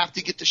that they have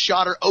to get the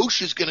shot or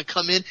OSHA's going to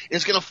come in and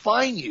is going to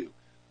fine you.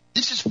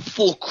 This is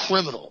full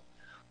criminal.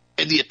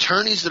 And the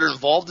attorneys that are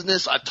involved in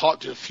this, I've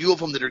talked to a few of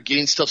them that are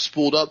getting stuff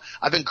spooled up.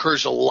 I've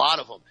encouraged a lot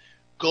of them.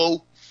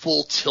 Go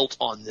full tilt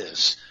on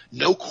this.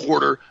 No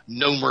quarter,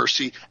 no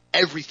mercy.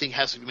 Everything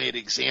has to be made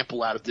an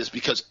example out of this,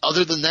 because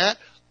other than that,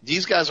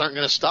 these guys aren't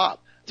going to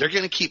stop. They're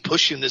going to keep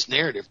pushing this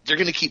narrative. They're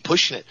going to keep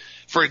pushing it.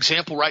 For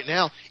example, right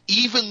now,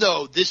 even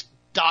though this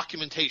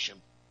documentation,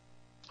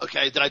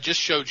 that I just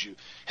showed you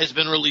has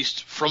been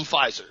released from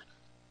Pfizer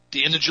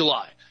the end of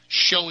July,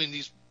 showing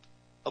these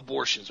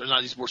abortions, or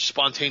not these abortions,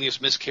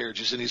 spontaneous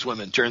miscarriages in these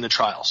women during the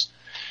trials.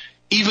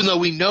 Even though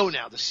we know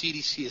now, the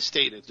CDC has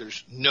stated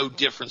there's no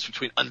difference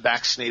between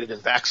unvaccinated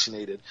and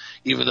vaccinated,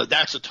 even though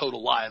that's a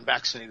total lie.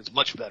 Unvaccinated is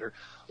much better.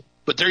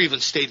 But they're even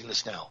stating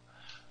this now.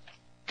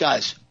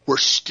 Guys, we're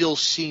still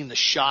seeing the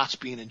shots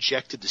being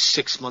injected to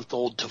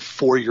 6-month-old to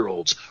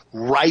 4-year-olds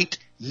right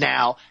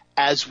now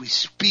as we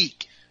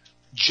speak.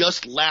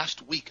 Just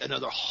last week,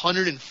 another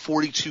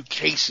 142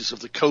 cases of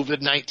the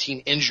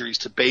COVID-19 injuries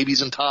to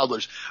babies and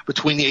toddlers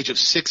between the age of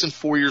 6 and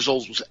 4 years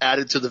old was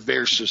added to the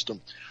VAERS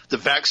system, the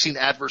Vaccine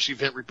Adverse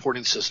Event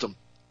Reporting System,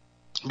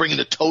 bringing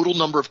the total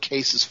number of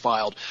cases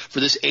filed for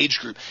this age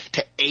group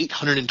to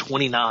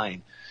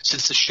 829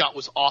 since the shot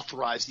was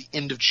authorized the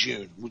end of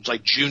June. It was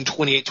like June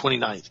 28th,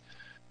 29th.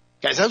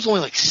 Guys, that was only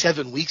like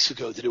 7 weeks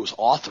ago that it was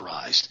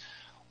authorized.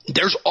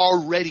 There's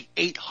already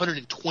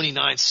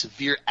 829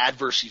 severe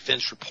adverse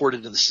events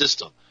reported in the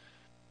system.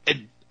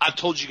 And I've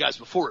told you guys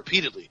before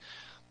repeatedly,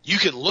 you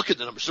can look at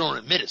the numbers. They don't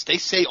admit it. They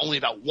say only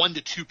about 1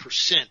 to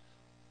 2%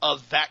 of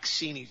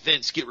vaccine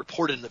events get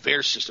reported in the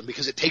VAERS system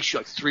because it takes you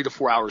like 3 to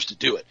 4 hours to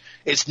do it.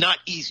 It's not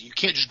easy. You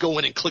can't just go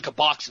in and click a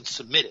box and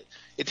submit it.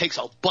 It takes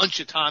a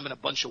bunch of time and a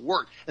bunch of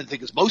work. And the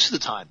thing is, most of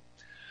the time,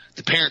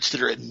 the parents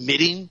that are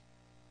admitting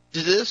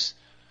to this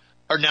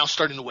are now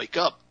starting to wake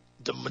up.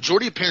 The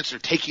majority of parents that are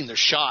taking their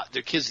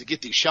kids to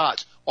get these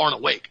shots, aren't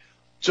awake.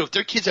 So if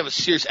their kids have a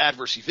serious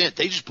adverse event,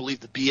 they just believe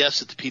the BS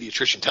that the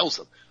pediatrician tells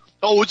them.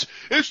 Oh, it's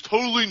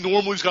totally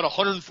normal. He's got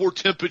 104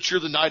 temperature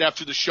the night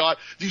after the shot.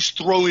 He's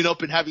throwing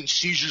up and having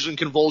seizures and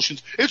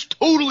convulsions. It's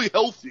totally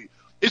healthy.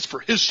 It's for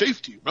his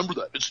safety. Remember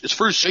that. It's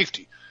for his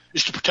safety.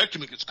 It's to protect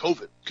him against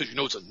COVID, because you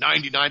know it's a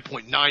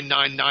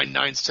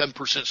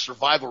 99.99997%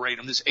 survival rate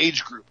in this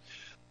age group.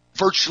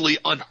 Virtually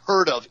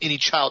unheard of any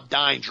child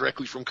dying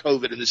directly from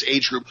COVID in this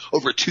age group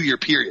over a 2-year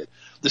period.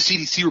 The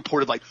CDC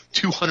reported like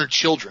 200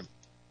 children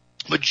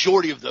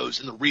Majority of those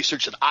in the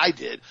research that I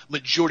did,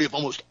 majority of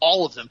almost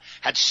all of them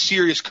had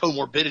serious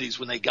comorbidities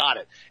when they got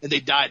it, and they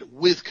died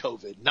with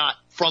COVID, not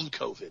from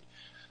COVID.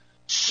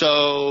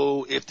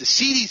 So if the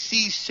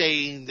CDC is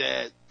saying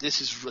that this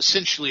is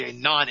essentially a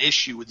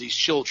non-issue with these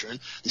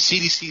children, the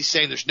CDC is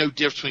saying there's no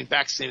difference between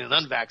vaccinated and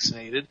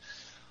unvaccinated,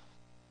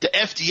 the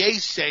FDA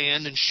is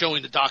saying and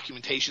showing the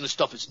documentation this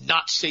stuff is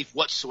not safe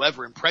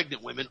whatsoever in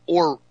pregnant women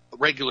or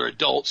regular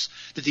adults,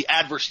 that the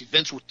adverse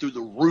events were through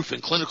the roof in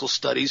clinical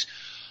studies,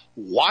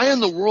 why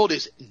in the world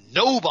is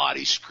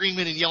nobody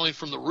screaming and yelling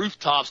from the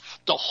rooftops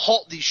to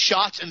halt these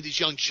shots into these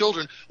young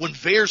children when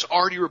VAERS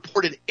already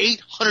reported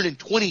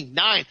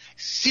 829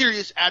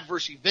 serious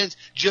adverse events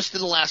just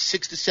in the last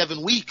 6 to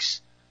 7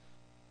 weeks?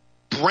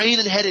 Brain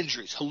and head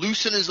injuries,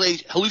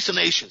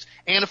 hallucinations,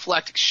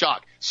 anaphylactic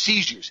shock,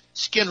 seizures,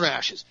 skin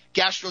rashes,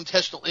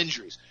 gastrointestinal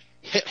injuries,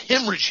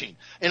 hemorrhaging,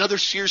 and other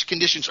serious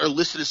conditions are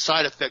listed as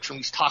side effects from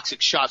these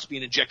toxic shots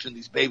being injected in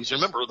these babies.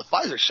 Remember, the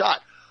Pfizer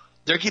shot,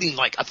 they're getting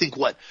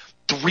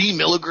 3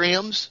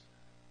 milligrams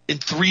in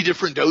 3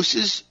 different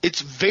doses. It's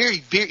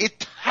very,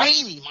 it's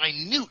tiny,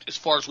 minute as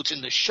far as what's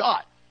in the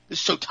shot. It's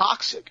so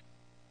toxic.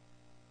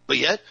 But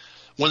yet,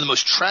 one of the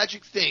most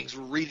tragic things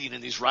we're reading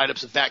in these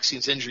write-ups of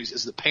vaccines injuries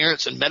is the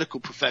parents and medical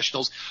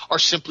professionals are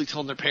simply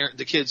telling the parents,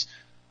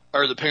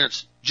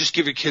 just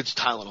give your kids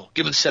Tylenol,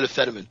 give them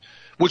acetaminophen,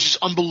 which is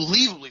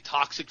unbelievably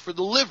toxic for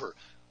the liver.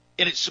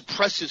 And it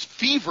suppresses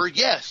fever,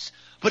 yes,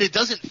 but it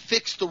doesn't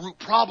fix the root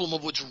problem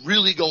of what's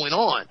really going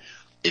on.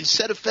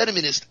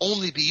 Acetaminophen is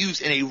only be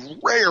used in a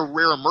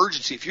rare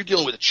emergency. If you're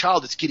dealing with a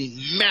child that's getting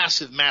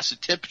massive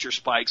temperature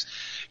spikes,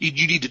 you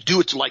need to do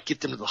it to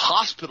get them to the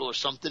hospital or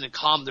something and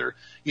calm their,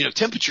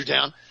 temperature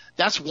down.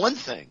 That's one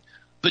thing.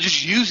 But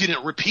just using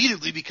it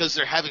repeatedly because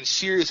they're having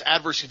serious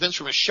adverse events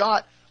from a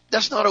shot,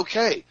 that's not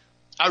okay.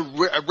 I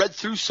read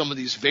through some of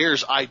these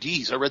VAERS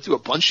IDs. I read through a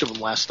bunch of them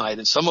last night,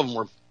 and some of them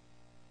were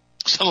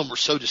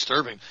so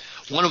disturbing.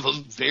 One of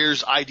them,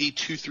 VAERS ID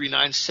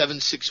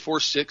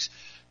 2397646,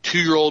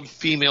 2-year-old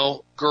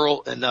female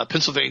girl in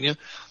Pennsylvania,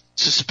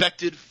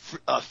 suspected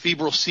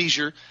febrile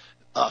seizure,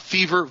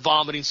 fever,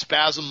 vomiting,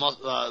 spasms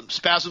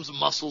of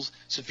muscles,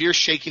 severe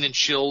shaking and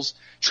chills,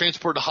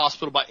 transported to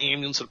hospital by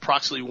ambulance at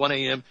approximately 1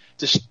 a.m.,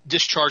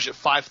 discharged at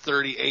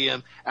 5:30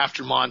 a.m.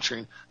 after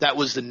monitoring. That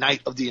was the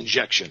night of the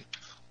injection.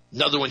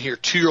 Another one here,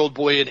 2-year-old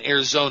boy in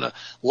Arizona,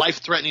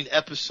 life-threatening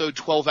episode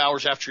 12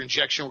 hours after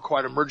injection,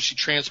 required emergency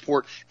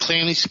transport,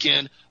 clammy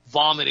skin,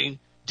 vomiting,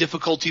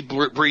 difficulty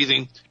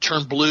breathing,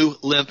 turned blue,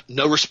 limp,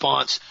 no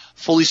response,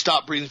 fully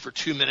stopped breathing for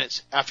 2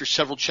 minutes. After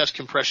several chest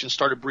compressions,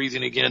 started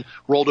breathing again,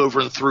 rolled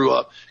over and threw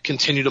up,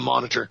 continued to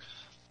monitor.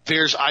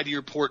 VAERS ID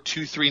report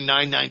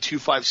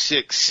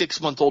 2399256,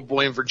 6-month-old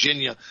boy in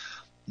Virginia,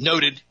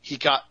 noted he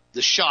got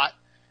the shot,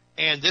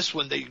 and this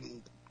one they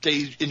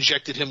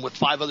injected him with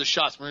 5 other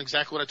shots. Remember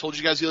exactly what I told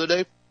you guys the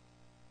other day?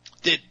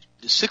 That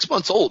 6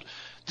 months old,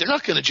 they're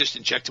not going to just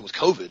inject him with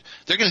COVID.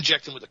 They're going to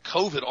inject him with a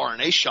COVID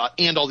RNA shot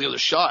and all the other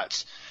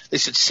shots. They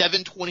said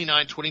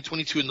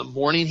 7/29/2022 in the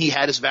morning he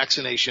had his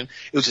vaccination.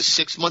 It was a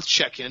 6-month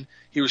check-in.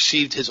 He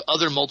received his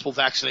other multiple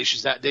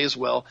vaccinations that day as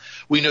well.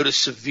 We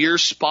noticed severe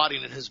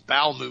spotting in his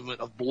bowel movement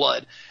of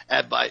blood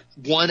at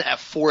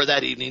 4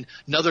 that evening.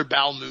 Another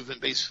bowel movement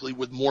basically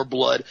with more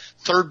blood.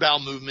 Third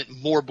bowel movement,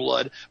 more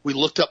blood. We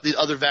looked up the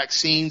other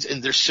vaccines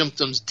and their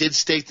symptoms did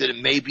state that it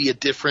may be a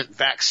different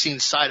vaccine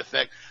side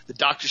effect. The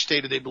doctor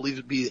stated they believe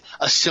it would be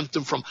a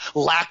symptom from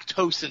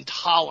lactose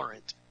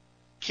intolerant.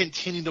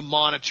 Continue to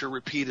monitor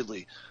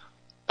repeatedly.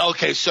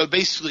 Okay, so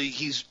basically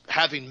he's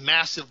having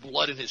massive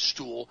blood in his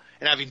stool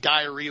and having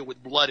diarrhea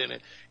with blood in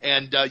it.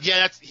 And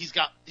he's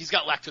got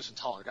lactose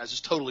intolerant, guys.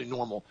 It's totally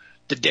normal.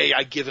 The day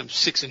I give him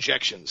 6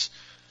 injections.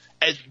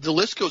 And the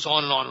list goes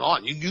on and on and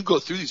on. You go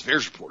through these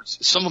VAERS reports.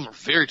 Some of them are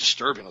very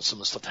disturbing on some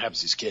of the stuff that happens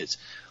to these kids.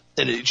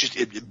 And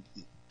it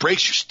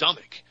breaks your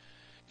stomach.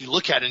 You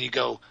look at it and you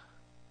go,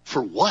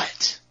 for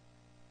what?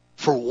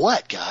 For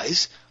what,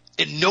 guys?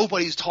 And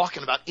nobody's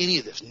talking about any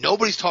of this.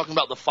 Nobody's talking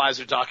about the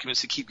Pfizer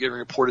documents that keep getting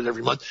reported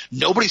every month.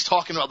 Nobody's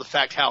talking about the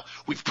fact how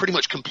we've pretty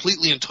much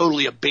completely and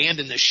totally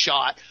abandoned this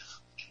shot.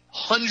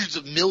 Hundreds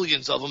of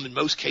millions of them in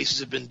most cases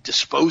have been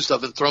disposed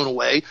of and thrown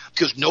away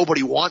because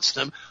nobody wants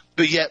them.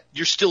 But yet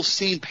you're still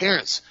seeing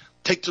parents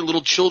take their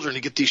little children to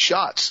get these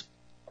shots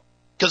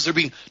because they're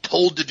being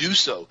told to do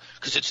so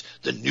because it's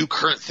the new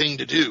current thing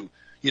to do.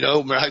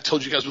 I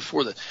told you guys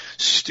before the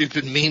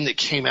stupid meme that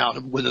came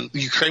out when the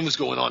Ukraine was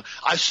going on.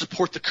 I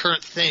support the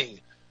current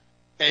thing.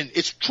 And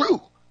it's true.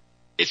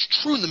 It's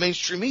true in the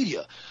mainstream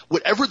media.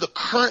 Whatever the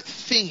current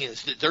thing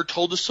is that they're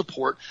told to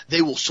support,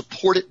 they will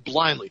support it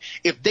blindly.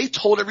 If they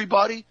told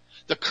everybody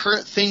the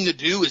current thing to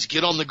do is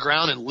get on the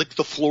ground and lick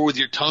the floor with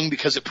your tongue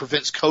because it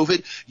prevents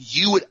COVID,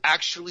 you would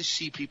actually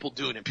see people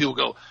doing it. People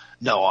go,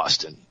 no,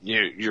 Austin,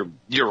 you're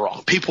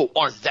wrong. People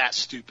aren't that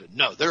stupid.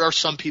 No, there are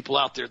some people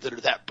out there that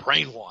are that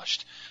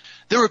brainwashed.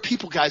 There are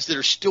people, guys, that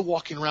are still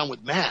walking around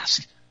with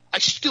masks. I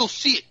still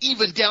see it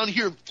even down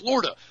here in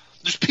Florida.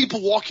 There's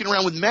people walking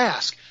around with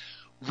masks.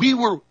 We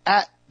were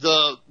at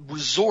the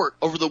resort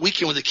over the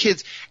weekend with the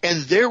kids,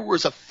 and there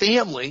was a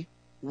family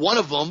one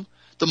of them,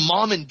 the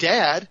mom and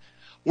dad,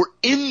 were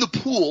in the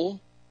pool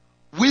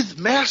with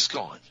masks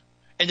on.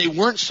 And they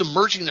weren't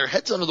submerging their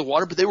heads under the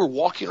water, but they were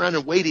walking around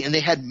and wading, and they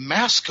had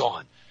masks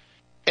on.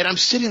 And I'm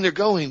sitting there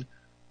going,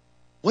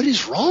 what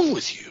is wrong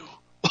with you?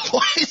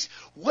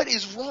 What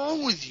is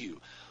wrong with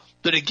you?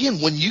 But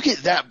again, when you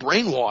get that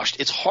brainwashed,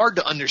 it's hard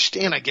to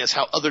understand, I guess,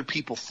 how other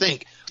people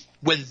think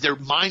when they're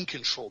mind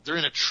controlled. They're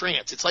in a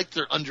trance. It's like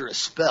they're under a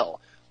spell.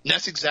 And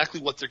that's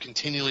exactly what they're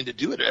continuing to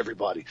do to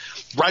everybody.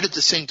 Right at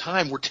the same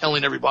time, we're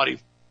telling everybody,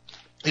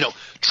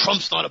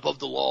 Trump's not above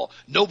the law.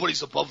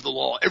 Nobody's above the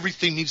law.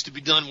 Everything needs to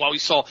be done. While we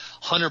saw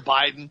Hunter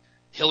Biden,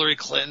 Hillary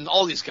Clinton,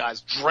 all these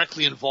guys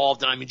directly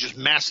involved in, just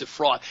massive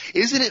fraud.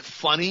 Isn't it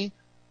funny?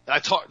 I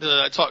talked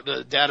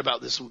to Dad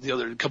about this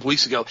a couple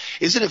weeks ago.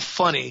 Isn't it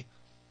funny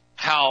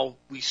how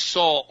we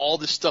saw all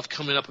this stuff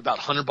coming up about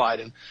Hunter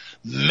Biden,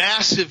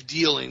 massive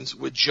dealings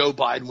with Joe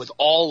Biden, with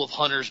all of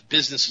Hunter's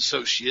business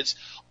associates,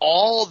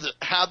 all the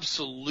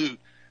absolute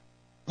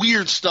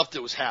weird stuff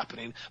that was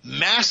happening,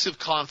 massive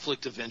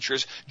conflict of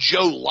interest,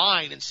 Joe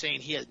lying and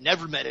saying he had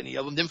never met any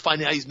of them, then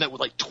finding out he's met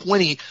with like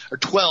 20 or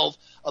 12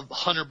 of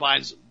Hunter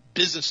Biden's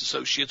business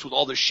associates with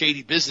all their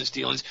shady business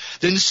dealings.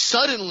 Then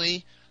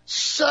suddenly,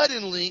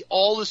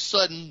 all of a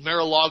sudden,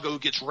 Mar-a-Lago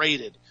gets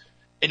raided.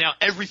 And now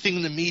everything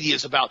in the media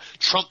is about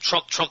Trump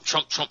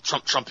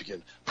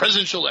again.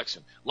 Presidential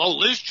election.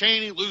 Liz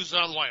Cheney loses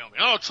on Wyoming.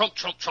 Oh, Trump.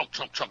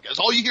 That's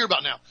all you hear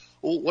about now.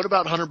 Well, what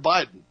about Hunter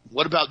Biden?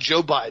 What about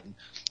Joe Biden?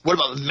 What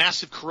about the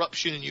massive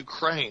corruption in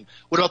Ukraine?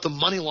 What about the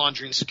money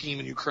laundering scheme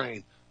in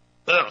Ukraine?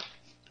 Ugh.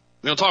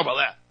 We don't talk about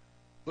that.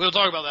 We don't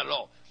talk about that at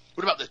all.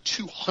 What about the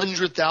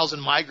 200,000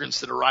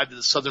 migrants that arrived at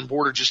the southern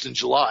border just in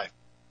July?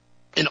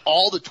 In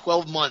all the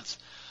 12 months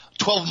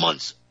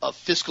of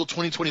fiscal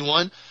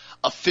 2021,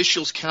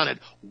 officials counted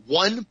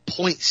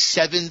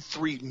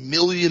 1.73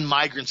 million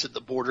migrants at the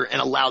border and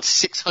allowed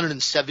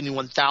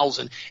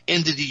 671,000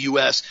 into the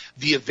U.S.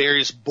 via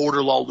various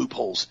border law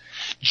loopholes.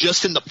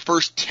 Just in the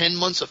first 10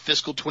 months of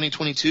fiscal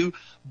 2022,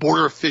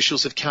 border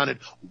officials have counted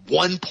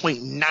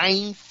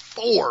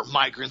 1.94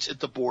 migrants at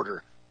the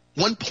border,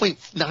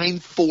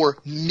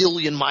 1.94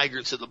 million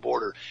migrants at the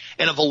border,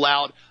 and have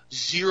allowed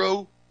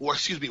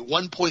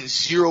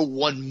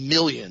 1.01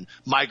 million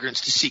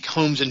migrants to seek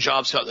homes and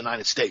jobs throughout the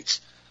United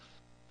States.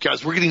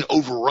 Guys, we're getting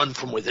overrun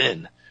from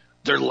within.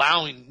 They're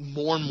allowing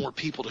more and more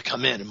people to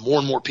come in and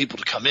more people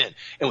to come in. And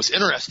what's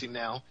interesting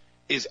now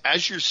is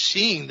as you're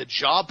seeing the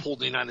job pool in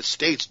the United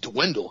States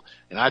dwindle,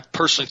 and I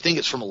personally think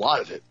it's from a lot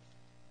of it's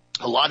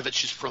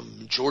just from the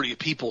majority of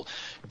people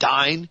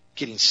dying,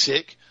 getting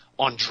sick,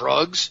 on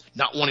drugs,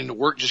 not wanting to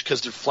work just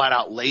because they're flat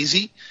out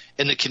lazy,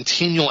 and the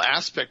continual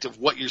aspect of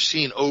what you're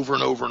seeing over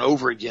and over and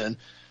over again.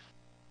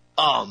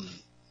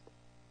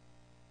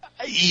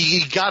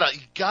 You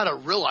gotta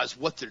realize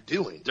what they're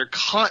doing. They're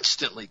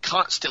constantly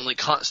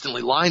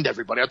lying to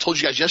everybody. I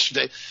told you guys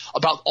yesterday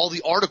about all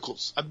the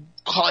articles. I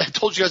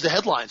told you guys the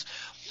headlines.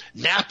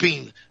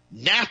 Napping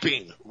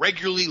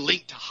regularly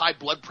linked to high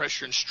blood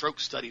pressure and stroke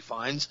study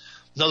finds.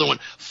 Another one,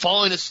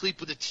 falling asleep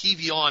with the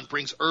TV on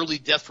brings early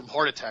death from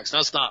heart attacks. Now,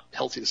 it's not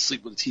healthy to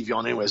sleep with the TV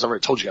on anyways. I've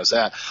already told you guys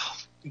that.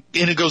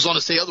 And it goes on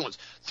to say other ones.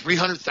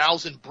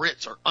 300,000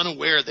 Brits are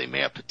unaware they may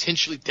have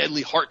potentially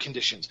deadly heart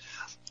conditions.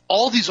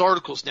 All these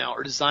articles now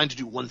are designed to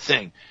do one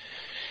thing: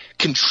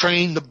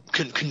 control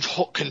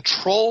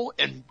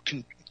and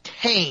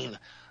contain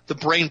the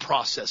brain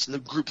process and the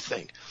group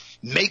think.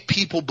 Make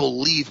people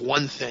believe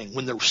one thing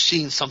when they're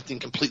seeing something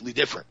completely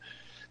different.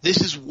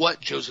 This is what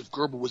Joseph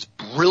Goebbels was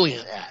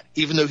brilliant at.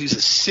 Even though he's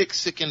a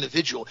sick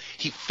individual,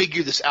 he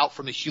figured this out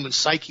from a human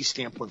psyche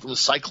standpoint, from a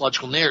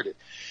psychological narrative.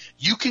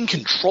 You can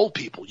control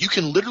people. You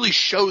can literally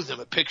show them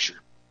a picture,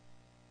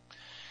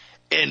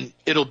 and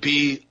it'll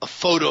be a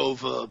photo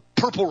of a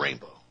purple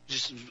rainbow,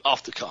 just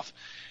off the cuff.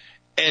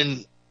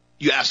 And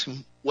you ask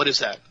them, what is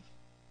that?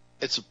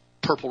 It's a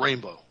purple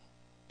rainbow.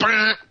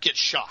 Get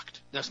shocked.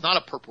 That's not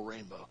a purple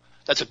rainbow.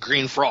 That's a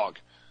green frog.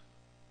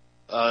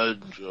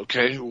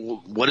 Okay,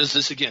 well, what is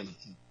this again?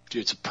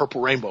 Dude, it's a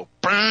purple rainbow.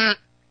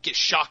 Get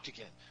shocked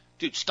again.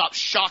 Dude, stop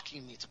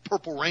shocking me. It's a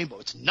purple rainbow.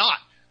 It's not.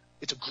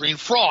 It's a green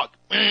frog.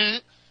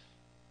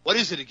 What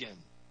is it again?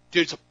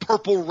 Dude, it's a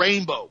purple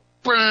rainbow.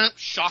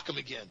 Shock him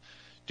again.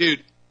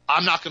 Dude,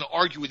 I'm not going to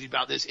argue with you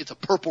about this. It's a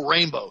purple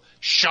rainbow.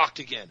 Shocked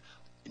again.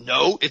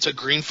 No, it's a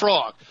green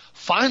frog.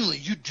 Finally,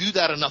 you do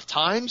that enough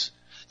times,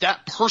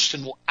 that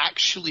person will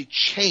actually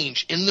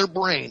change in their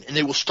brain, and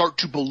they will start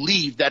to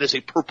believe that is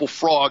a purple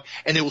frog,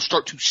 and they will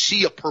start to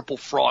see a purple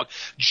frog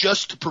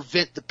just to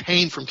prevent the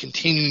pain from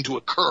continuing to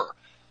occur.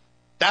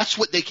 That's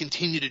what they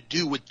continue to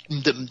do with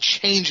them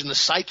changing the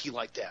psyche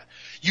like that.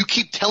 You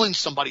keep telling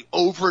somebody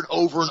over and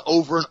over and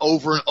over and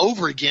over and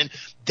over again,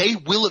 they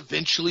will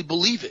eventually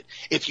believe it.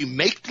 If you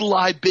make the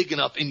lie big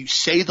enough and you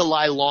say the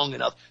lie long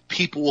enough,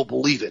 people will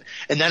believe it.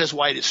 And that is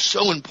why it is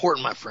so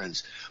important, my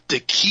friends, to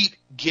keep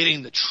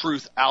getting the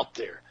truth out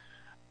there.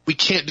 We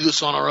can't do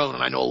this on our own.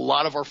 And I know a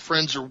lot of our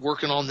friends are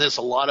working on this,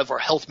 a lot of our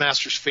Health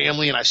Masters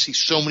family, and I see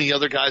so many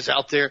other guys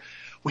out there.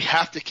 We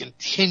have to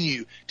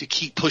continue to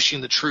keep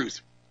pushing the truth.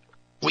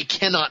 We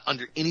cannot,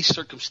 under any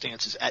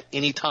circumstances, at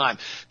any time,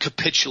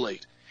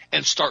 capitulate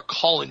and start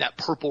calling that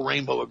purple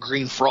rainbow a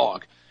green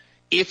frog.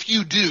 If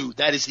you do,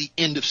 that is the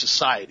end of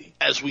society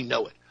as we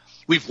know it.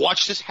 We've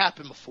watched this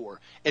happen before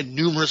in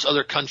numerous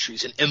other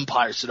countries and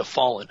empires that have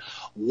fallen.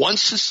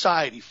 Once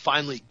society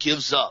finally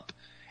gives up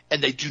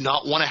and they do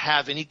not want to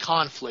have any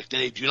conflict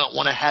and they do not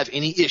want to have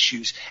any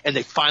issues and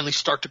they finally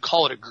start to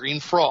call it a green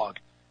frog,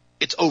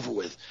 it's over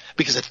with.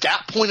 Because at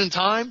that point in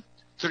time,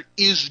 there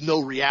is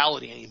no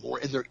reality anymore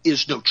and there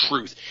is no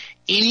truth.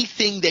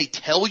 Anything they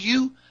tell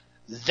you,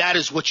 that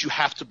is what you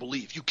have to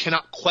believe. You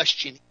cannot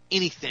question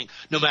anything,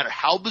 no matter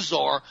how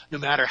bizarre, no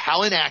matter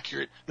how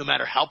inaccurate, no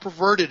matter how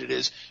perverted it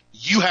is.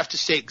 You have to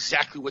say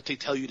exactly what they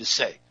tell you to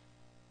say.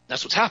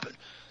 That's what's happened.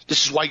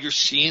 This is why you're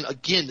seeing,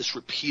 again, this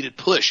repeated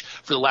push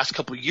for the last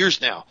couple of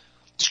years now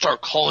to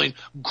start calling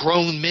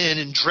grown men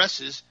in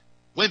dresses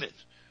women,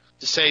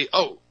 to say,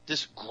 oh,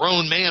 this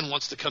grown man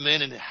wants to come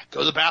in and go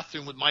to the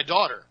bathroom with my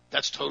daughter.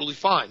 That's totally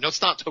fine. No,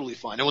 it's not totally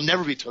fine. It will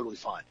never be totally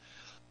fine.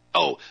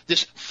 Oh,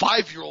 this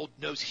 5-year-old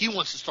knows he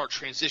wants to start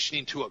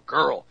transitioning to a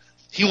girl.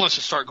 He wants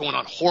to start going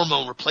on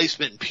hormone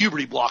replacement and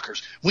puberty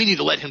blockers. We need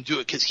to let him do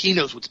it because he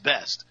knows what's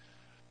best.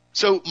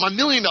 So my $1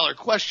 million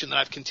question that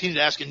I've continued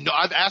to ask, and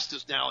I've asked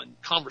this now in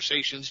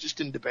conversations, just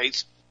in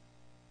debates,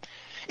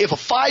 if a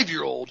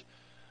 5-year-old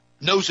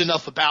knows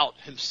enough about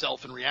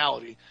himself and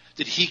reality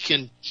that he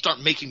can start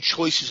making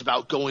choices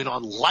about going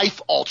on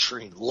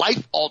life-altering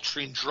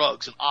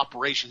drugs and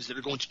operations that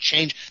are going to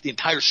change the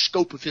entire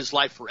scope of his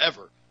life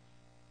forever,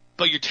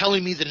 but you're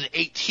telling me that an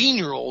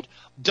 18-year-old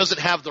doesn't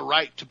have the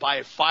right to buy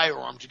a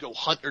firearm to go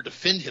hunt or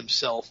defend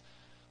himself,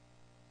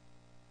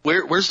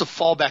 where's the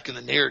fallback in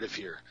the narrative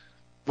here?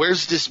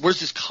 Where's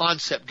this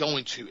concept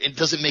going to? It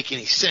doesn't make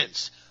any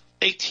sense.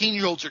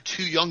 18-year-olds are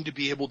too young to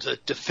be able to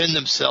defend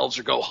themselves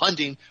or go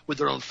hunting with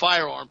their own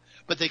firearm,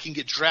 but they can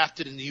get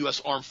drafted in the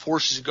U.S. Armed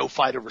Forces and go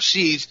fight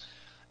overseas.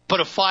 But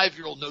a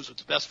 5-year-old knows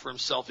what's best for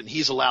himself, and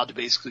he's allowed to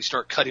basically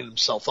start cutting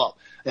himself up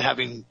and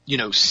having,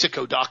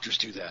 sicko doctors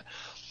do that.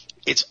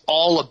 It's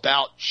all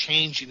about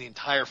changing the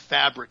entire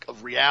fabric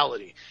of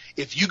reality.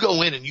 If you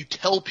go in and you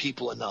tell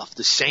people enough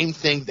the same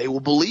thing, they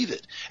will believe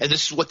it. And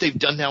this is what they've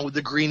done now with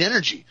the green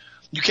energy.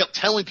 You kept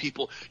telling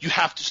people you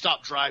have to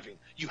stop driving.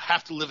 You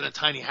have to live in a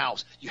tiny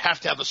house. You have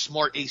to have a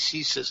smart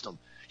AC system.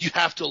 You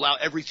have to allow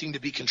everything to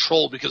be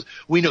controlled because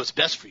we know it's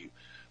best for you.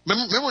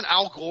 Remember when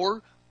Al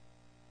Gore,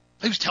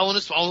 he was telling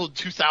us all in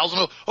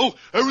 2000,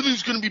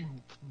 everything's going to be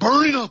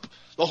burning up.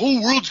 The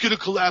whole world's going to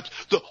collapse.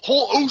 The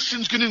whole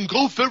ocean's going to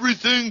engulf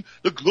everything.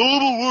 The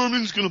global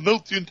warming's going to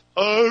melt the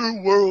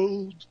entire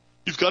world.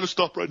 You've got to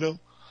stop right now. Well,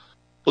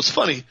 it's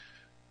funny. He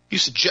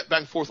used to jet back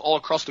and forth all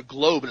across the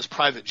globe in his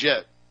private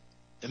jet.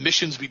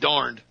 Emissions be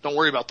darned. Don't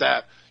worry about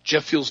that.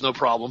 Jet fuel's no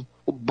problem.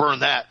 We'll burn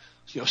that.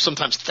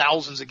 Sometimes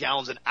thousands of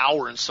gallons an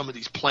hour in some of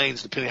these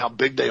planes, depending how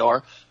big they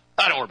are.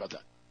 I don't worry about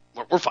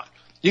that. We're fine.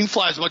 You can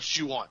fly as much as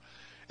you want.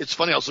 It's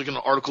funny. I was looking at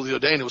an article the other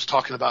day, and it was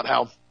talking about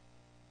how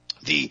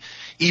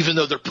even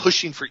though they're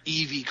pushing for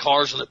EV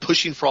cars and they're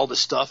pushing for all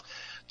this stuff,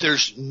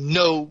 there's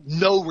no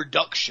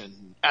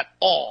reduction at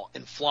all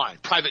in flying.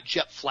 Private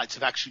jet flights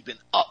have actually been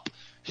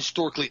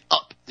historically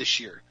up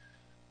this year.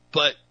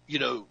 But,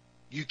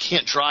 you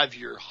can't drive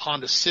your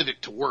Honda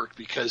Civic to work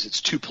because it's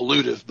too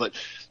pollutive. But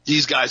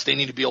these guys, they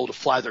need to be able to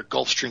fly their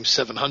Gulfstream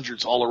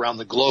 700s all around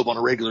the globe on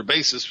a regular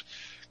basis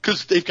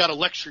because they've got to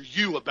lecture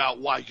you about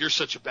why you're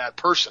such a bad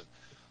person.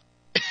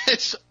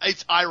 It's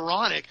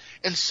ironic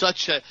in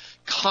such a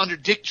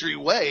contradictory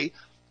way,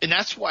 and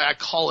that's why I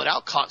call it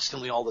out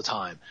constantly all the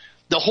time.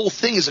 The whole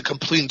thing is a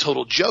complete and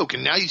total joke,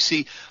 and now you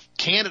see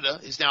Canada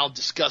is now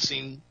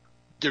discussing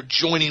they're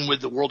joining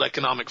with the World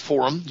Economic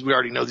Forum. We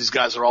already know these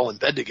guys are all in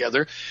bed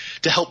together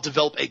to help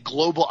develop a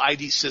global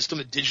ID system,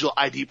 a digital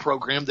ID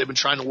program. They've been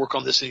trying to work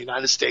on this in the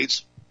United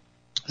States.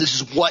 This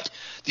is what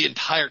the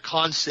entire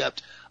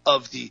concept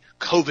of the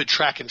COVID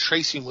track and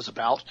tracing was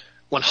about.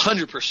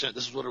 100%,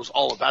 this is what it was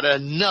all about. It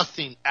had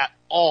nothing at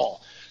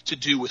all to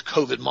do with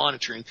COVID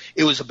monitoring.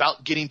 It was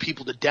about getting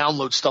people to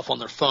download stuff on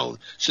their phone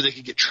so they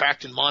could get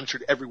tracked and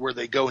monitored everywhere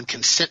they go and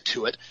consent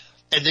to it.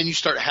 And then you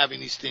start having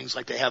these things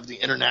like they have the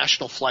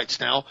international flights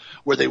now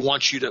where they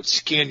want you to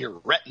scan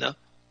your retina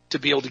to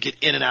be able to get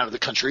in and out of the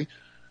country.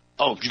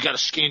 Oh, you got to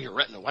scan your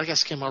retina. Why do I got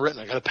to scan my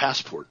retina? I got a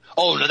passport.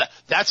 Oh, no,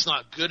 that's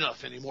not good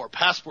enough anymore.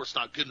 Passport's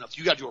not good enough.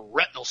 You got to do a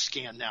retinal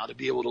scan now to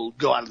be able to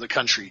go out of the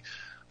country.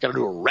 Got to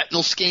do a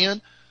retinal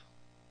scan?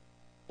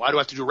 Why do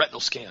I have to do a retinal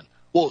scan?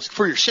 Well, it's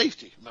for your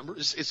safety, remember?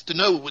 It's to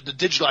know with the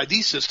digital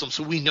ID system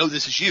so we know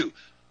this is you.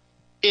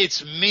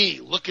 It's me.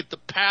 Look at the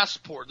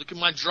passport. Look at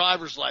my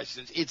driver's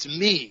license. It's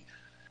me.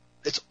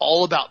 It's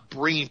all about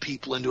bringing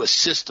people into a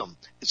system.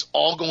 It's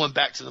all going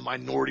back to the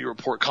Minority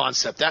Report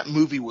concept. That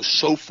movie was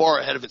so far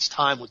ahead of its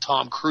time with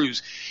Tom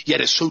Cruise, yet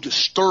it's so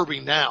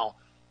disturbing now,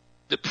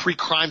 the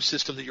pre-crime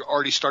system that you're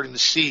already starting to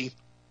see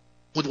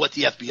with what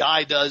the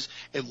FBI does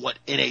and what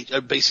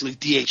basically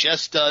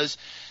DHS does.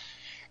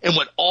 And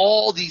what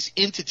all these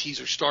entities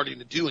are starting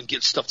to do and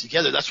get stuff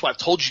together, that's why I've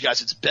told you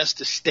guys it's best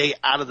to stay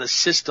out of the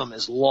system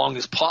as long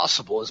as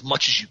possible, as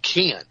much as you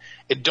can.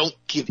 And don't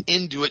give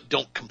into it,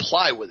 don't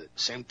comply with it.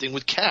 Same thing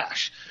with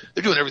cash.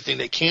 They're doing everything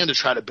they can to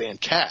try to ban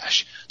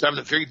cash. They're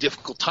having a very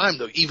difficult time,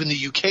 though. Even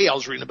the UK, I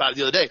was reading about it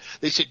the other day,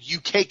 they said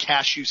UK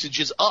cash usage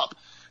is up.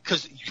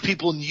 Because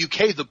people in the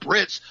UK, the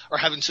Brits, are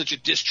having such a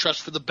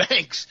distrust for the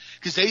banks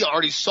because they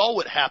already saw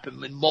what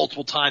happened in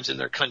multiple times in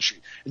their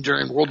country. And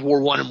during World War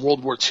I and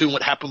World War II,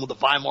 what happened with the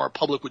Weimar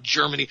Republic with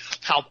Germany,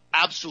 how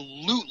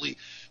absolutely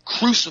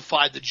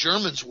crucified the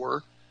Germans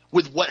were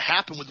with what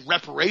happened with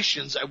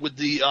reparations with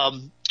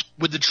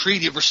the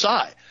Treaty of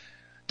Versailles.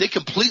 They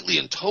completely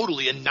and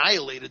totally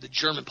annihilated the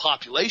German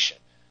population.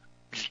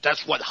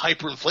 That's what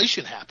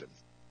hyperinflation happened.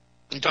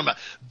 You're talking about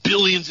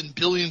billions and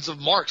billions of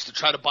marks to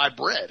try to buy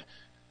bread.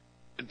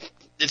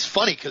 It's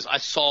funny because I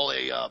saw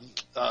a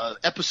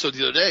episode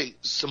the other day.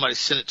 Somebody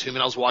sent it to me,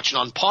 and I was watching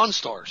on Pawn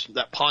Stars,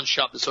 that pawn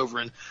shop that's over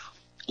in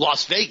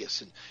Las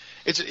Vegas. And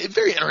it's a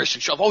very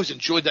interesting show. I've always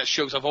enjoyed that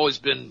show because I've always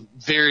been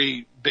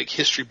very big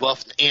history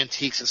buff and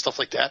antiques and stuff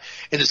like that.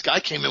 And this guy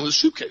came in with a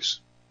suitcase.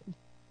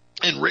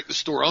 And Rick, the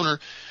store owner,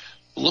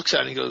 looks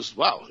at it and he goes,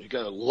 wow, you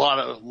got a lot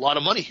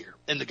of money here.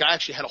 And the guy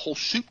actually had a whole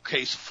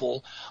suitcase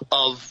full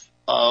of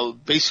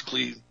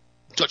basically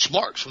Dutch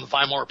marks from the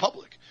Weimar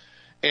Republic.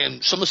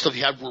 And some of the stuff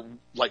he had were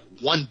like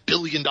 $1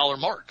 billion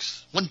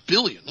marks. $1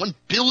 billion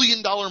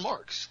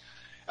marks.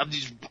 I mean,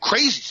 these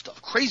crazy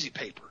stuff, crazy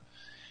paper.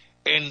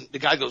 And the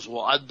guy goes,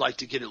 well, I'd like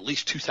to get at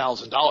least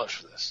 $2,000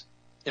 for this.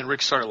 And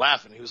Rick started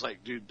laughing. He was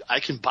like, dude,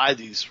 I can buy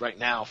these right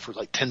now for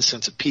like 10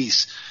 cents a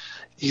piece.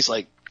 He's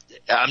like,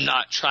 I'm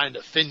not trying to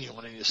offend you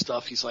on any of this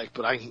stuff. He's like,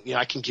 but I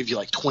can give you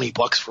like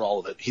 $20 for all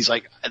of it. He's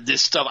like,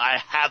 this stuff,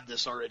 I have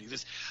this already.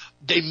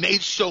 They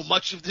made so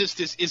much of this.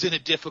 This isn't a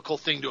difficult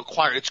thing to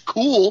acquire. It's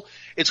cool.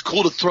 It's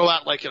cool to throw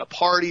out like at a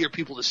party or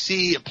people to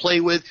see and play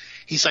with.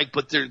 He's like,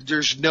 but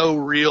there's no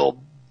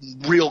real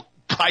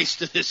price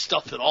to this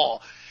stuff at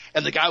all.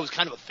 And the guy was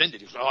kind of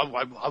offended. He was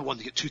like, I wanted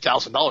to get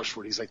 $2,000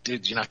 for it. He's like,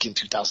 dude, you're not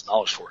getting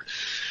 $2,000 for it.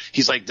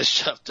 He's like, this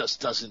stuff just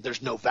doesn't,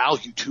 there's no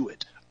value to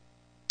it.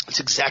 That's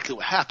exactly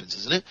what happens,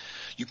 isn't it?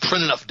 You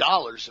print enough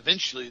dollars,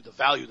 eventually the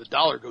value of the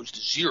dollar goes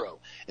to zero.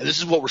 And this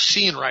is what we're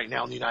seeing right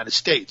now in the United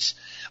States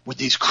with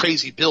these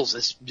crazy bills,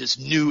 this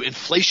new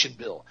inflation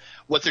bill.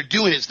 What they're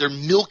doing is they're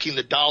milking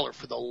the dollar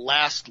for the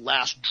last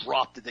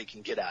drop that they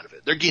can get out of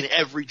it. They're getting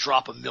every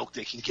drop of milk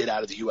they can get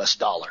out of the U.S.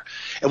 dollar.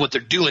 And what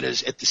they're doing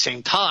is at the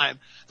same time,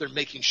 they're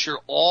making sure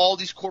all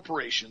these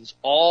corporations,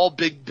 all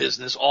big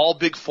business, all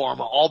big pharma,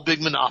 all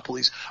big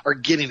monopolies are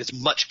getting as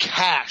much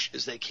cash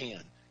as they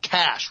can.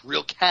 Cash,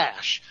 real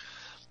cash.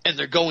 And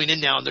they're going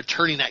in now and they're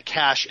turning that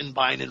cash and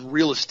buying in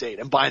real estate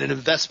and buying in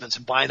investments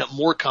and buying up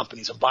more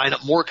companies and buying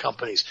up more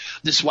companies.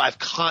 This is why I've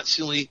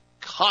constantly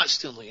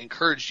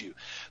encouraged you.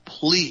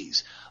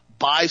 Please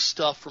buy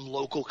stuff from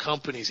local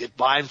companies. If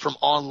buying from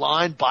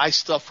online, buy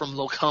stuff from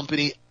local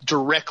company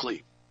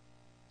directly.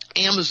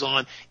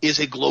 Amazon is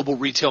a global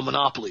retail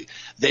monopoly.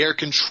 They are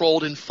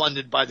controlled and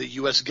funded by the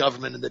U.S.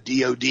 government and the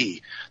DOD.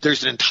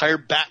 There's an entire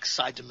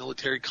backside to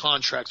military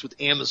contracts with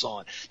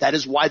Amazon. That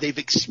is why they've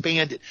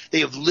expanded. They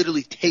have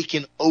literally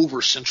taken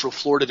over Central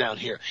Florida down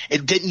here. I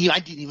didn't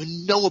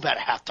even know about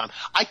it half the time.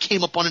 I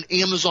came up on an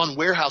Amazon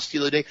warehouse the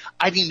other day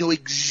I didn't know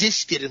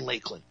existed in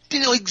Lakeland.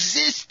 Didn't know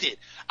existed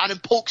out in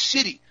Polk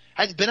City.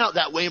 Hadn't been out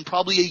that way in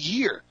probably a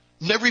year.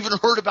 Never even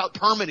heard about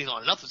permitting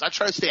on it. Nothing. I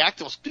try to stay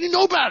active. I didn't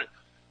know about it.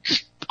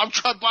 I'm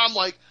trying to buy them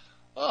like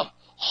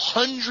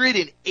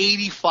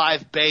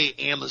 185 bay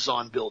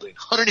Amazon building,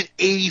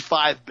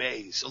 185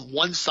 bays on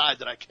one side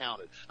that I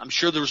counted. I'm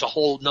sure there was a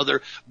whole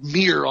another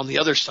mirror on the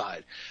other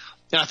side.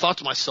 And I thought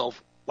to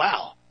myself,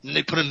 wow. And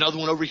they put another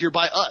one over here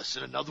by us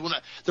and another one.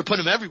 They're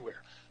putting them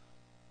everywhere.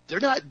 They're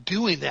not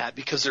doing that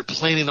because they're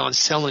planning on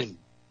selling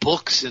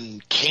books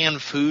and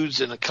canned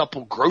foods and a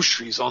couple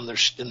groceries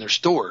in their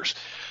stores.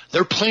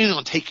 They're planning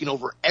on taking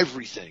over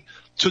everything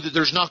so that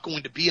there's not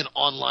going to be an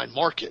online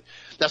market.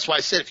 That's why I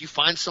said if you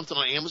find something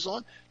on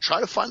Amazon, try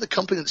to find the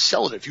company that's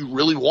selling it if you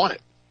really want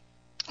it.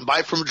 And buy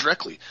it from them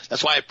directly.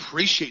 That's why I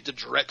appreciate the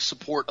direct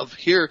support of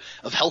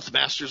Health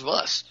Masters of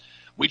Us.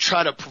 We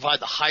try to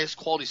provide the highest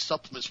quality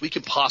supplements we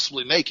can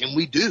possibly make, and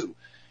we do.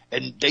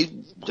 And they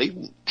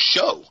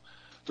show.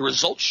 The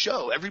results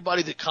show.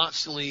 Everybody that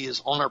constantly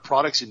is on our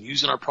products and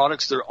using our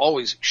products, they're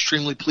always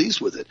extremely pleased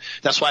with it.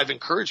 That's why I've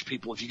encouraged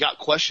people. If you got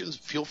questions,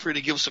 feel free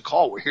to give us a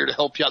call. We're here to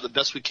help you out the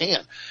best we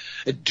can.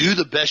 And do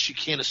the best you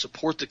can to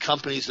support the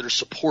companies that are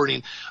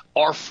supporting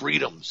our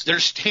freedoms. They're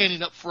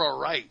standing up for our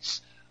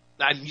rights.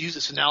 I've used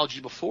this analogy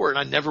before, and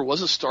I never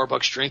was a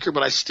Starbucks drinker,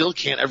 but I still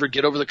can't ever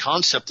get over the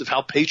concept of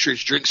how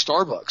patriots drink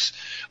Starbucks.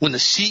 When the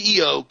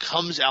CEO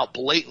comes out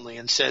blatantly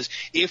and says,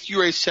 if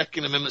you're a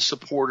Second Amendment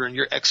supporter and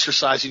you're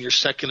exercising your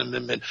Second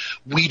Amendment,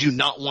 we do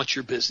not want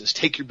your business.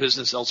 Take your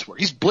business elsewhere.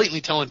 He's blatantly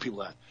telling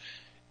people that.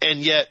 And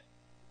yet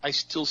I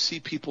still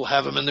see people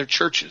have them in their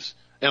churches,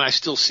 and I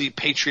still see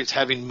patriots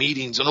having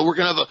meetings. And we're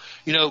going to have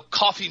a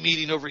coffee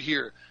meeting over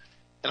here.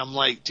 And I'm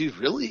like, dude,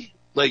 really?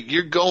 Like,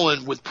 you're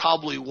going with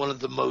probably one of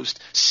the most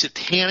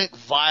satanic,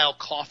 vile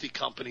coffee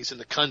companies in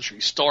the country,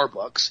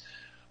 Starbucks,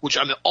 which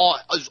I mean,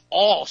 is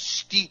all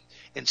steeped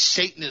in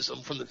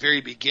Satanism from the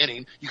very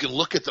beginning. You can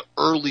look at the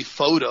early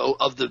photo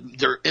of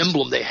their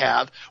emblem they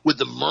have with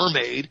the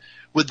mermaid,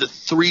 with the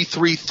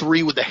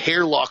 333 with the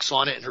hair locks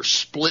on it and her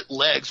split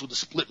legs with the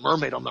split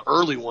mermaid on the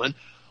early one,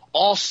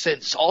 all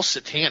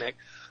satanic.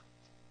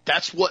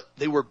 That's what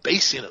they were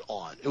basing it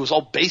on. It was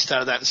all based out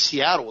of that in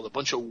Seattle with a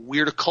bunch of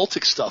weird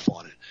occultic stuff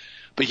on it.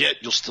 But yet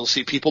you'll still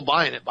see people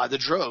buying it by the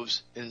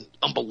droves and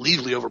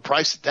unbelievably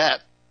overpriced at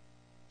that.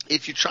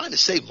 If you're trying to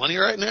save money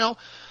right now,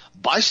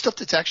 buy stuff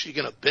that's actually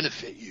going to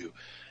benefit you,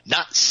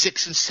 not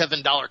 $6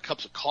 and $7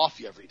 cups of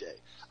coffee every day.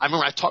 I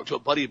remember I talked to a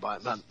buddy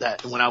about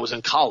that when I was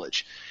in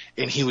college,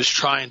 and he was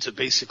trying to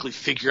basically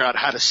figure out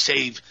how to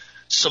save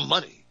some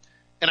money.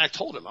 And I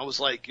told him, I was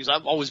like, because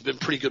I've always been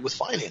pretty good with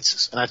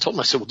finances. And I told him,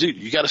 I said, well, dude,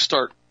 you got to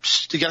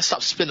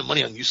stop spending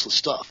money on useless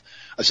stuff.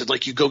 I said,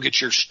 like, you go get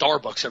your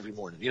Starbucks every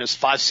morning. You know, it's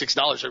 $5,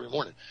 $6 every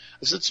morning.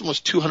 I said, it's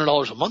almost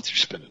 $200 a month you're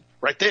spending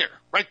right there.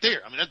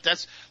 I mean,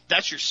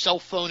 that's your cell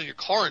phone and your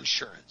car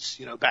insurance,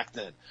 you know, back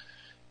then.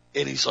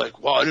 And he's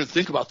like, well, I didn't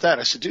think about that.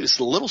 I said, dude, it's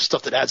the little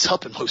stuff that adds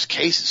up in most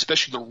cases,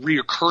 especially the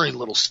reoccurring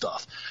little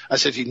stuff. I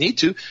said, if you need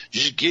to,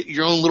 just get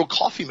your own little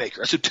coffee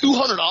maker. I said,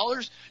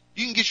 $200?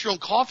 You can get your own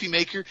coffee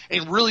maker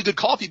and really good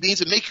coffee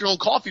beans and make your own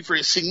coffee for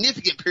a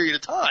significant period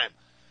of time.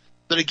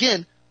 But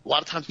again, a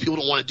lot of times people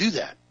don't want to do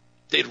that.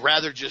 They'd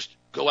rather just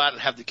go out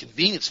and have the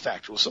convenience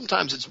factor. Well,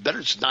 sometimes it's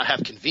better to not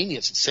have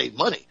convenience and save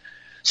money.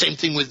 Same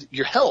thing with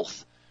your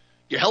health.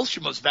 Your health's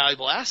your most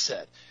valuable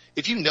asset.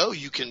 If you know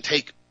you can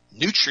take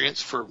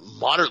nutrients for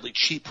moderately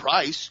cheap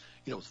price,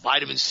 you know,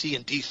 vitamin C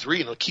and D3,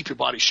 and it'll keep your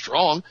body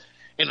strong,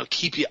 and it'll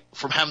keep you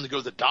from having to go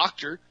to the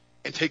doctor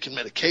and taking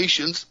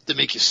medications that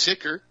make you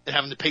sicker and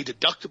having to pay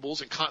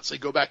deductibles and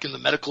constantly go back in the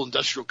medical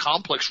industrial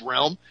complex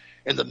realm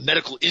and the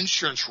medical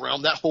insurance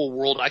realm, that whole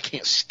world I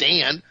can't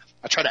stand.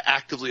 I try to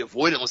actively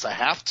avoid it unless I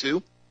have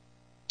to.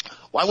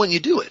 Why wouldn't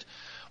you do it?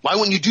 Why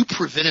wouldn't you do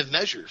preventive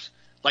measures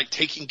like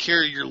taking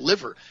care of your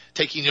liver,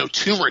 taking, you know,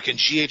 turmeric and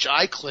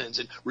GHI cleanse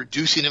and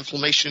reducing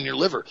inflammation in your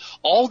liver?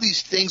 All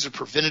these things are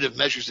preventative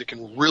measures that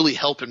can really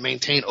help and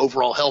maintain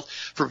overall health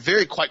for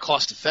very quite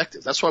cost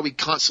effective. That's why we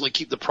constantly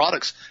keep the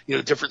products, you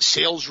know, different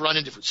sales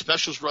running, different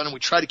specials running. We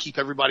try to keep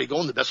everybody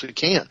going the best we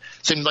can.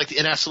 Same like the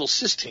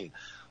N-acetylcysteine.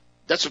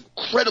 That's an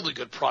incredibly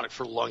good product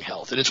for lung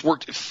health, and it's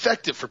worked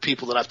effective for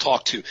people that I've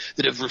talked to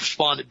that have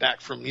responded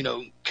back from, you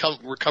know,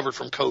 recovered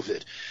from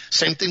COVID.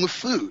 Same thing with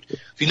food.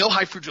 If you know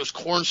high fructose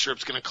corn syrup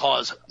is going to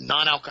cause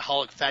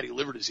non-alcoholic fatty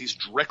liver disease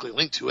directly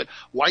linked to it,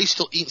 why are you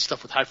still eating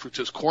stuff with high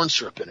fructose corn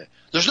syrup in it?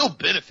 There's no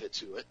benefit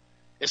to it.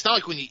 It's not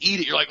like when you eat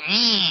it, you're like,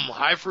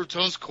 high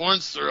fructose corn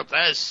syrup,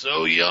 that is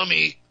so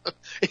yummy.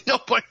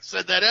 Nobody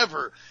said that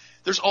ever.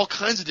 There's all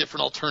kinds of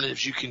different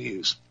alternatives you can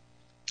use.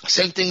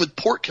 Same thing with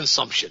pork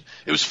consumption.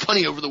 It was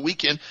funny over the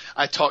weekend.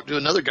 I talked to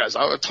another guy.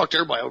 I talked to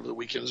everybody over the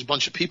weekend. There's a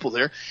bunch of people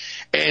there,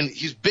 and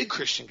he's a big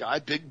Christian guy,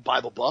 big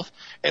Bible buff,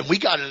 and we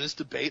got in this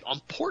debate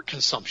on pork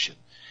consumption.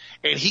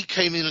 And he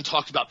came in and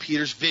talked about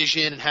Peter's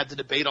vision and had the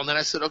debate on that.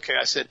 I said, okay.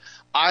 I said,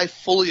 I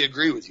fully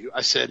agree with you.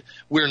 I said,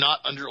 we're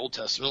not under Old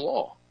Testament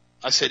law.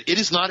 I said, it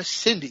is not a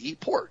sin to eat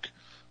pork.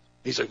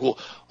 He's like, well,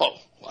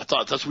 I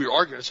thought that's what we were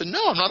arguing. I said,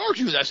 no, I'm not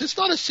arguing that. I said, it's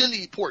not a sin to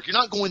eat pork. You're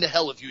not going to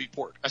hell if you eat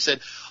pork. I said,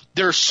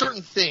 there are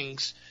certain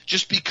things,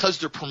 just because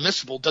they're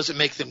permissible doesn't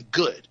make them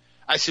good.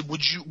 I said,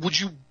 would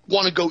you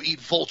want to go eat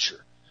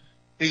vulture?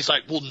 And he's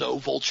like, well, no,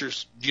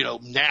 vulture's, you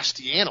know,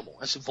 nasty animal.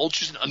 I said,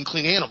 vulture's an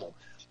unclean animal.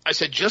 I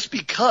said, just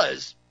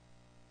because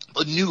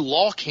a new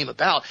law came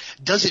about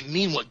doesn't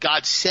mean what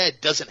God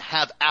said doesn't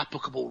have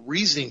applicable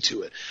reasoning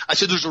to it. I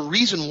said there's a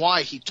reason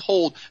why he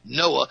told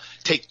Noah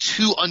take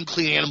 2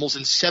 unclean animals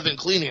and 7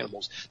 clean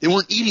animals. They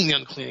weren't eating the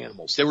unclean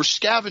animals. They were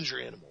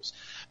scavenger animals.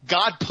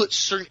 God put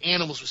certain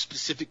animals with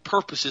specific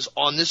purposes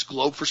on this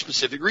globe for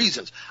specific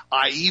reasons,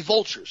 i.e.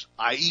 vultures,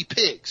 i.e.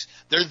 pigs.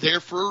 They're there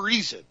for a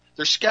reason.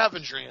 They're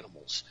scavenger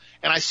animals.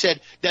 And I said,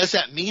 does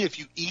that mean if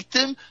you eat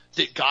them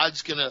that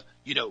God's going to,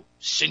 you know,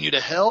 send you to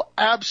hell?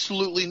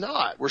 Absolutely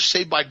not. We're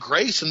saved by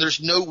grace, and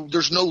there's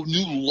no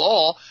new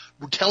law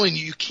telling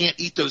you can't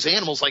eat those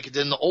animals like it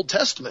did in the Old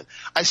Testament.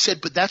 I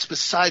said, but that's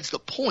besides the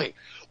point.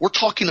 We're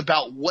talking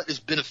about what is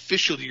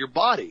beneficial to your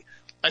body.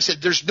 I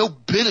said, there's no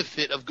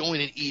benefit of going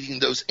and eating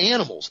those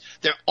animals.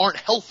 They aren't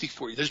healthy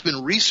for you. There's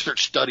been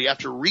research study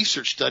after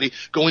research study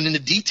going into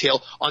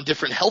detail on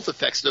different health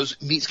effects those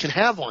meats can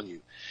have on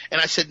you.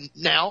 And I said,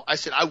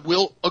 I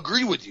will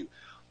agree with you.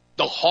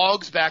 The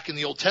hogs back in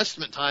the Old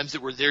Testament times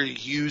that were there to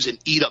use and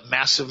eat up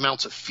massive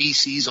amounts of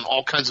feces and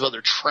all kinds of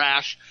other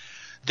trash,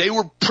 they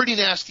were pretty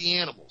nasty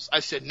animals. I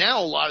said,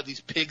 now a lot of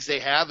these pigs they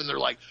have, and they're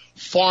like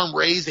farm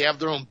raised, they have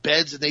their own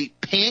beds, and they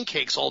eat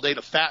pancakes all day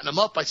to fatten them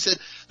up. I said,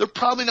 they're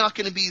probably not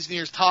going to be as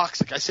near as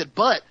toxic. I said,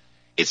 but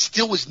it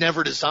still was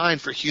never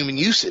designed for human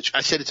usage.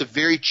 I said it's a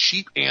very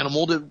cheap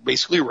animal to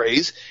basically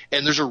raise,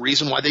 and there's a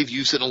reason why they've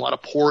used it in a lot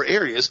of poor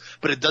areas,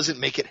 but it doesn't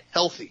make it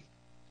healthy.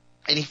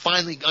 And he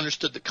finally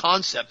understood the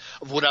concept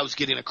of what I was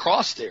getting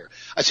across there.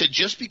 I said,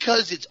 just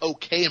because it's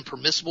okay and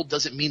permissible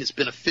doesn't mean it's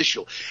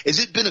beneficial. Is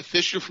it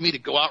beneficial for me to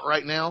go out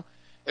right now?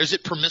 Is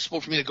it permissible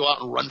for me to go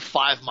out and run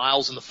 5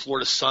 miles in the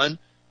Florida sun?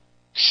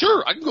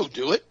 Sure, I can go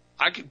do it.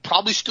 I could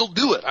probably still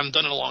do it. I haven't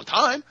done it in a long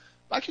time.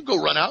 I could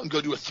go run out and go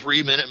do a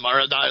 3-minute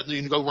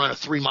marathon, go run a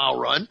 3-mile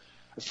run,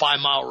 a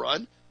 5-mile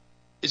run.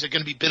 Is it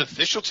going to be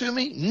beneficial to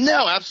me?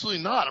 No,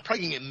 absolutely not. I'm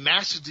probably going to get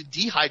massively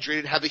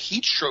dehydrated and have a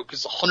heat stroke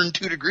because it's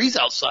 102 degrees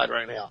outside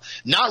right now.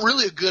 Not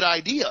really a good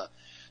idea.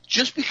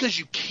 Just because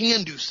you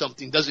can do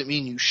something doesn't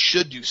mean you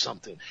should do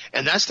something.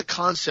 And that's the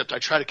concept I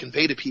try to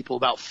convey to people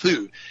about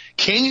food.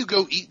 Can you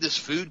go eat this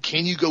food?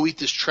 Can you go eat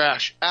this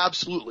trash?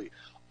 Absolutely.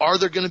 Are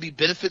there going to be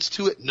benefits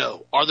to it?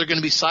 No. Are there going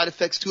to be side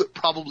effects to it?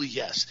 Probably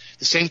yes.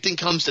 The same thing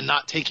comes to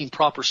not taking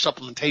proper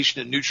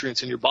supplementation and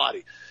nutrients in your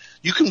body.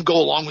 You can go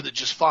along with it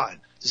just fine.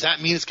 Does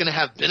that mean it's going to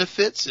have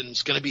benefits and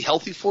it's going to be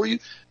healthy for you?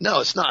 No,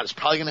 it's not. It's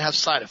probably going to have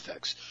side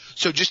effects.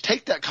 So just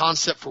take that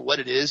concept for what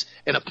it is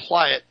and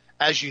apply it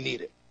as you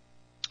need it.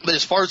 But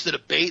as far as the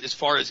debate, as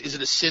far as is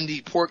it a sin to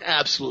eat pork?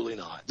 Absolutely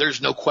not. There's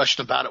no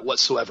question about it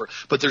whatsoever.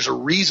 But there's a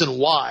reason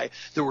why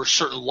there were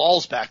certain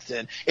laws back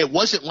then. It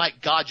wasn't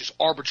like God just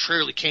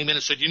arbitrarily came in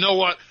and said, you know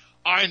what?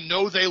 I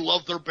know they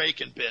love their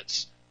bacon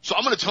bits, so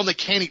I'm going to tell them they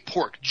can't eat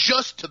pork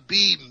just to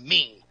be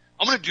mean.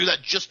 I'm going to do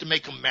that just to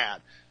make them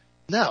mad.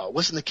 No, it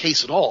wasn't the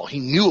case at all. He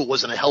knew it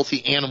wasn't a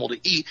healthy animal to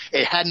eat.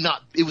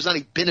 It was not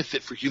a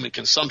benefit for human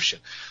consumption.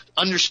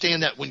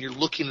 Understand that when you're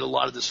looking at a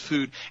lot of this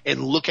food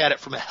and look at it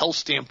from a health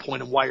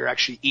standpoint and why you're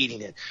actually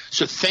eating it.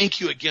 So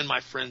thank you again, my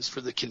friends,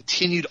 for the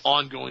continued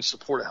ongoing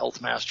support of Health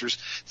Masters.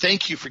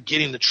 Thank you for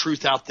getting the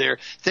truth out there.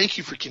 Thank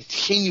you for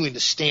continuing to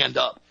stand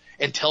up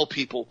and tell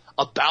people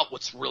about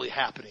what's really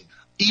happening.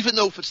 Even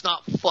though if it's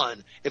not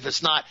fun, if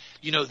it's not,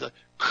 the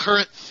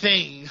current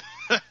thing,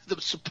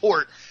 the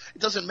support, it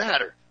doesn't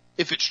matter.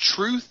 If it's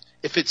truth,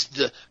 if it's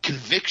the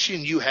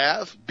conviction you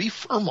have, be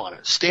firm on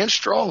it. Stand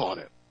strong on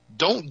it.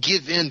 Don't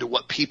give in to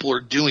what people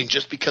are doing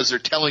just because they're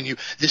telling you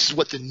this is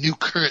what the new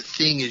current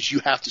thing is you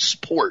have to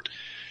support.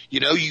 You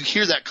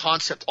hear that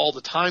concept all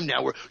the time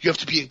now where you have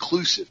to be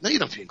inclusive. No, you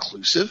don't have to be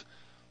inclusive.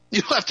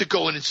 You don't have to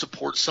go in and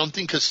support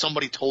something because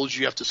somebody told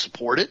you have to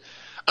support it.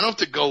 I don't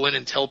have to go in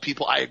and tell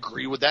people I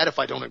agree with that if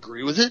I don't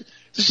agree with it.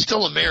 This is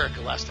still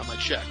America last time I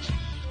checked.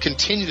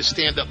 Continue to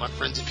stand up, my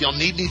friends. If y'all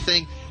need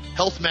anything,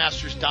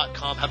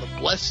 healthmasters.com. Have a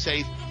blessed,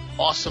 safe,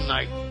 awesome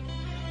night.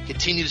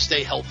 Continue to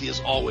stay healthy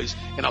as always.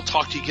 And I'll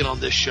talk to you again on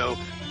this show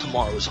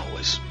tomorrow as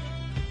always.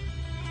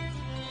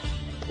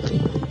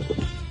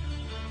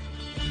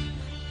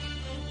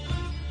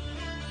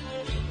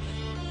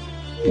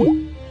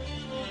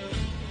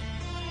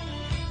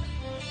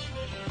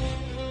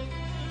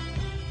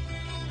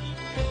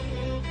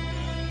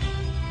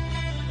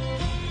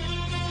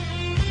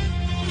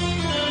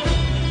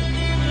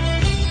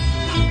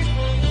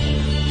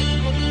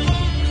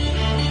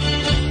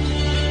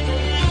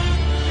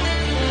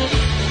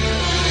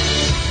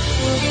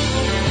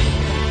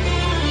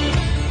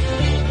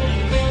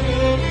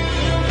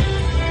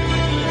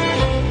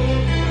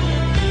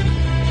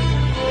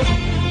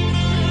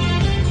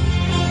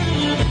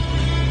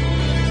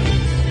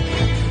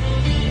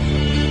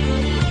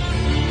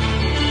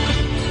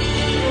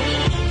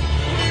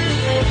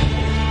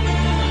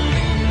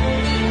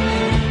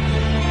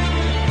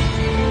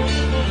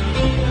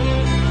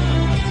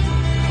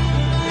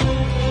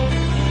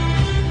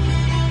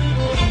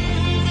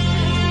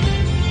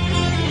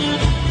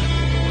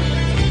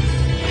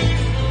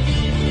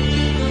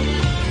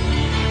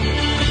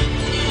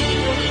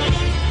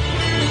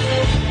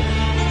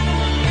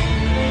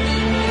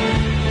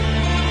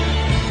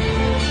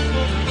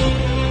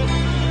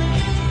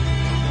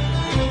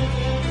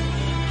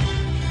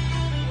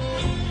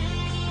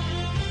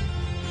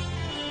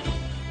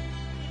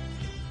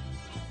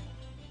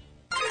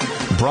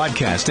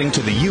 Broadcasting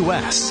to the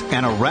U.S.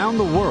 and around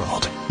the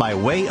world by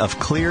way of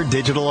clear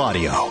digital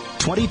audio,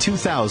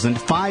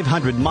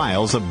 22,500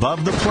 miles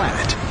above the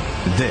planet.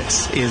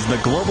 This is the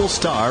Global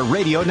Star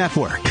Radio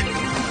Network.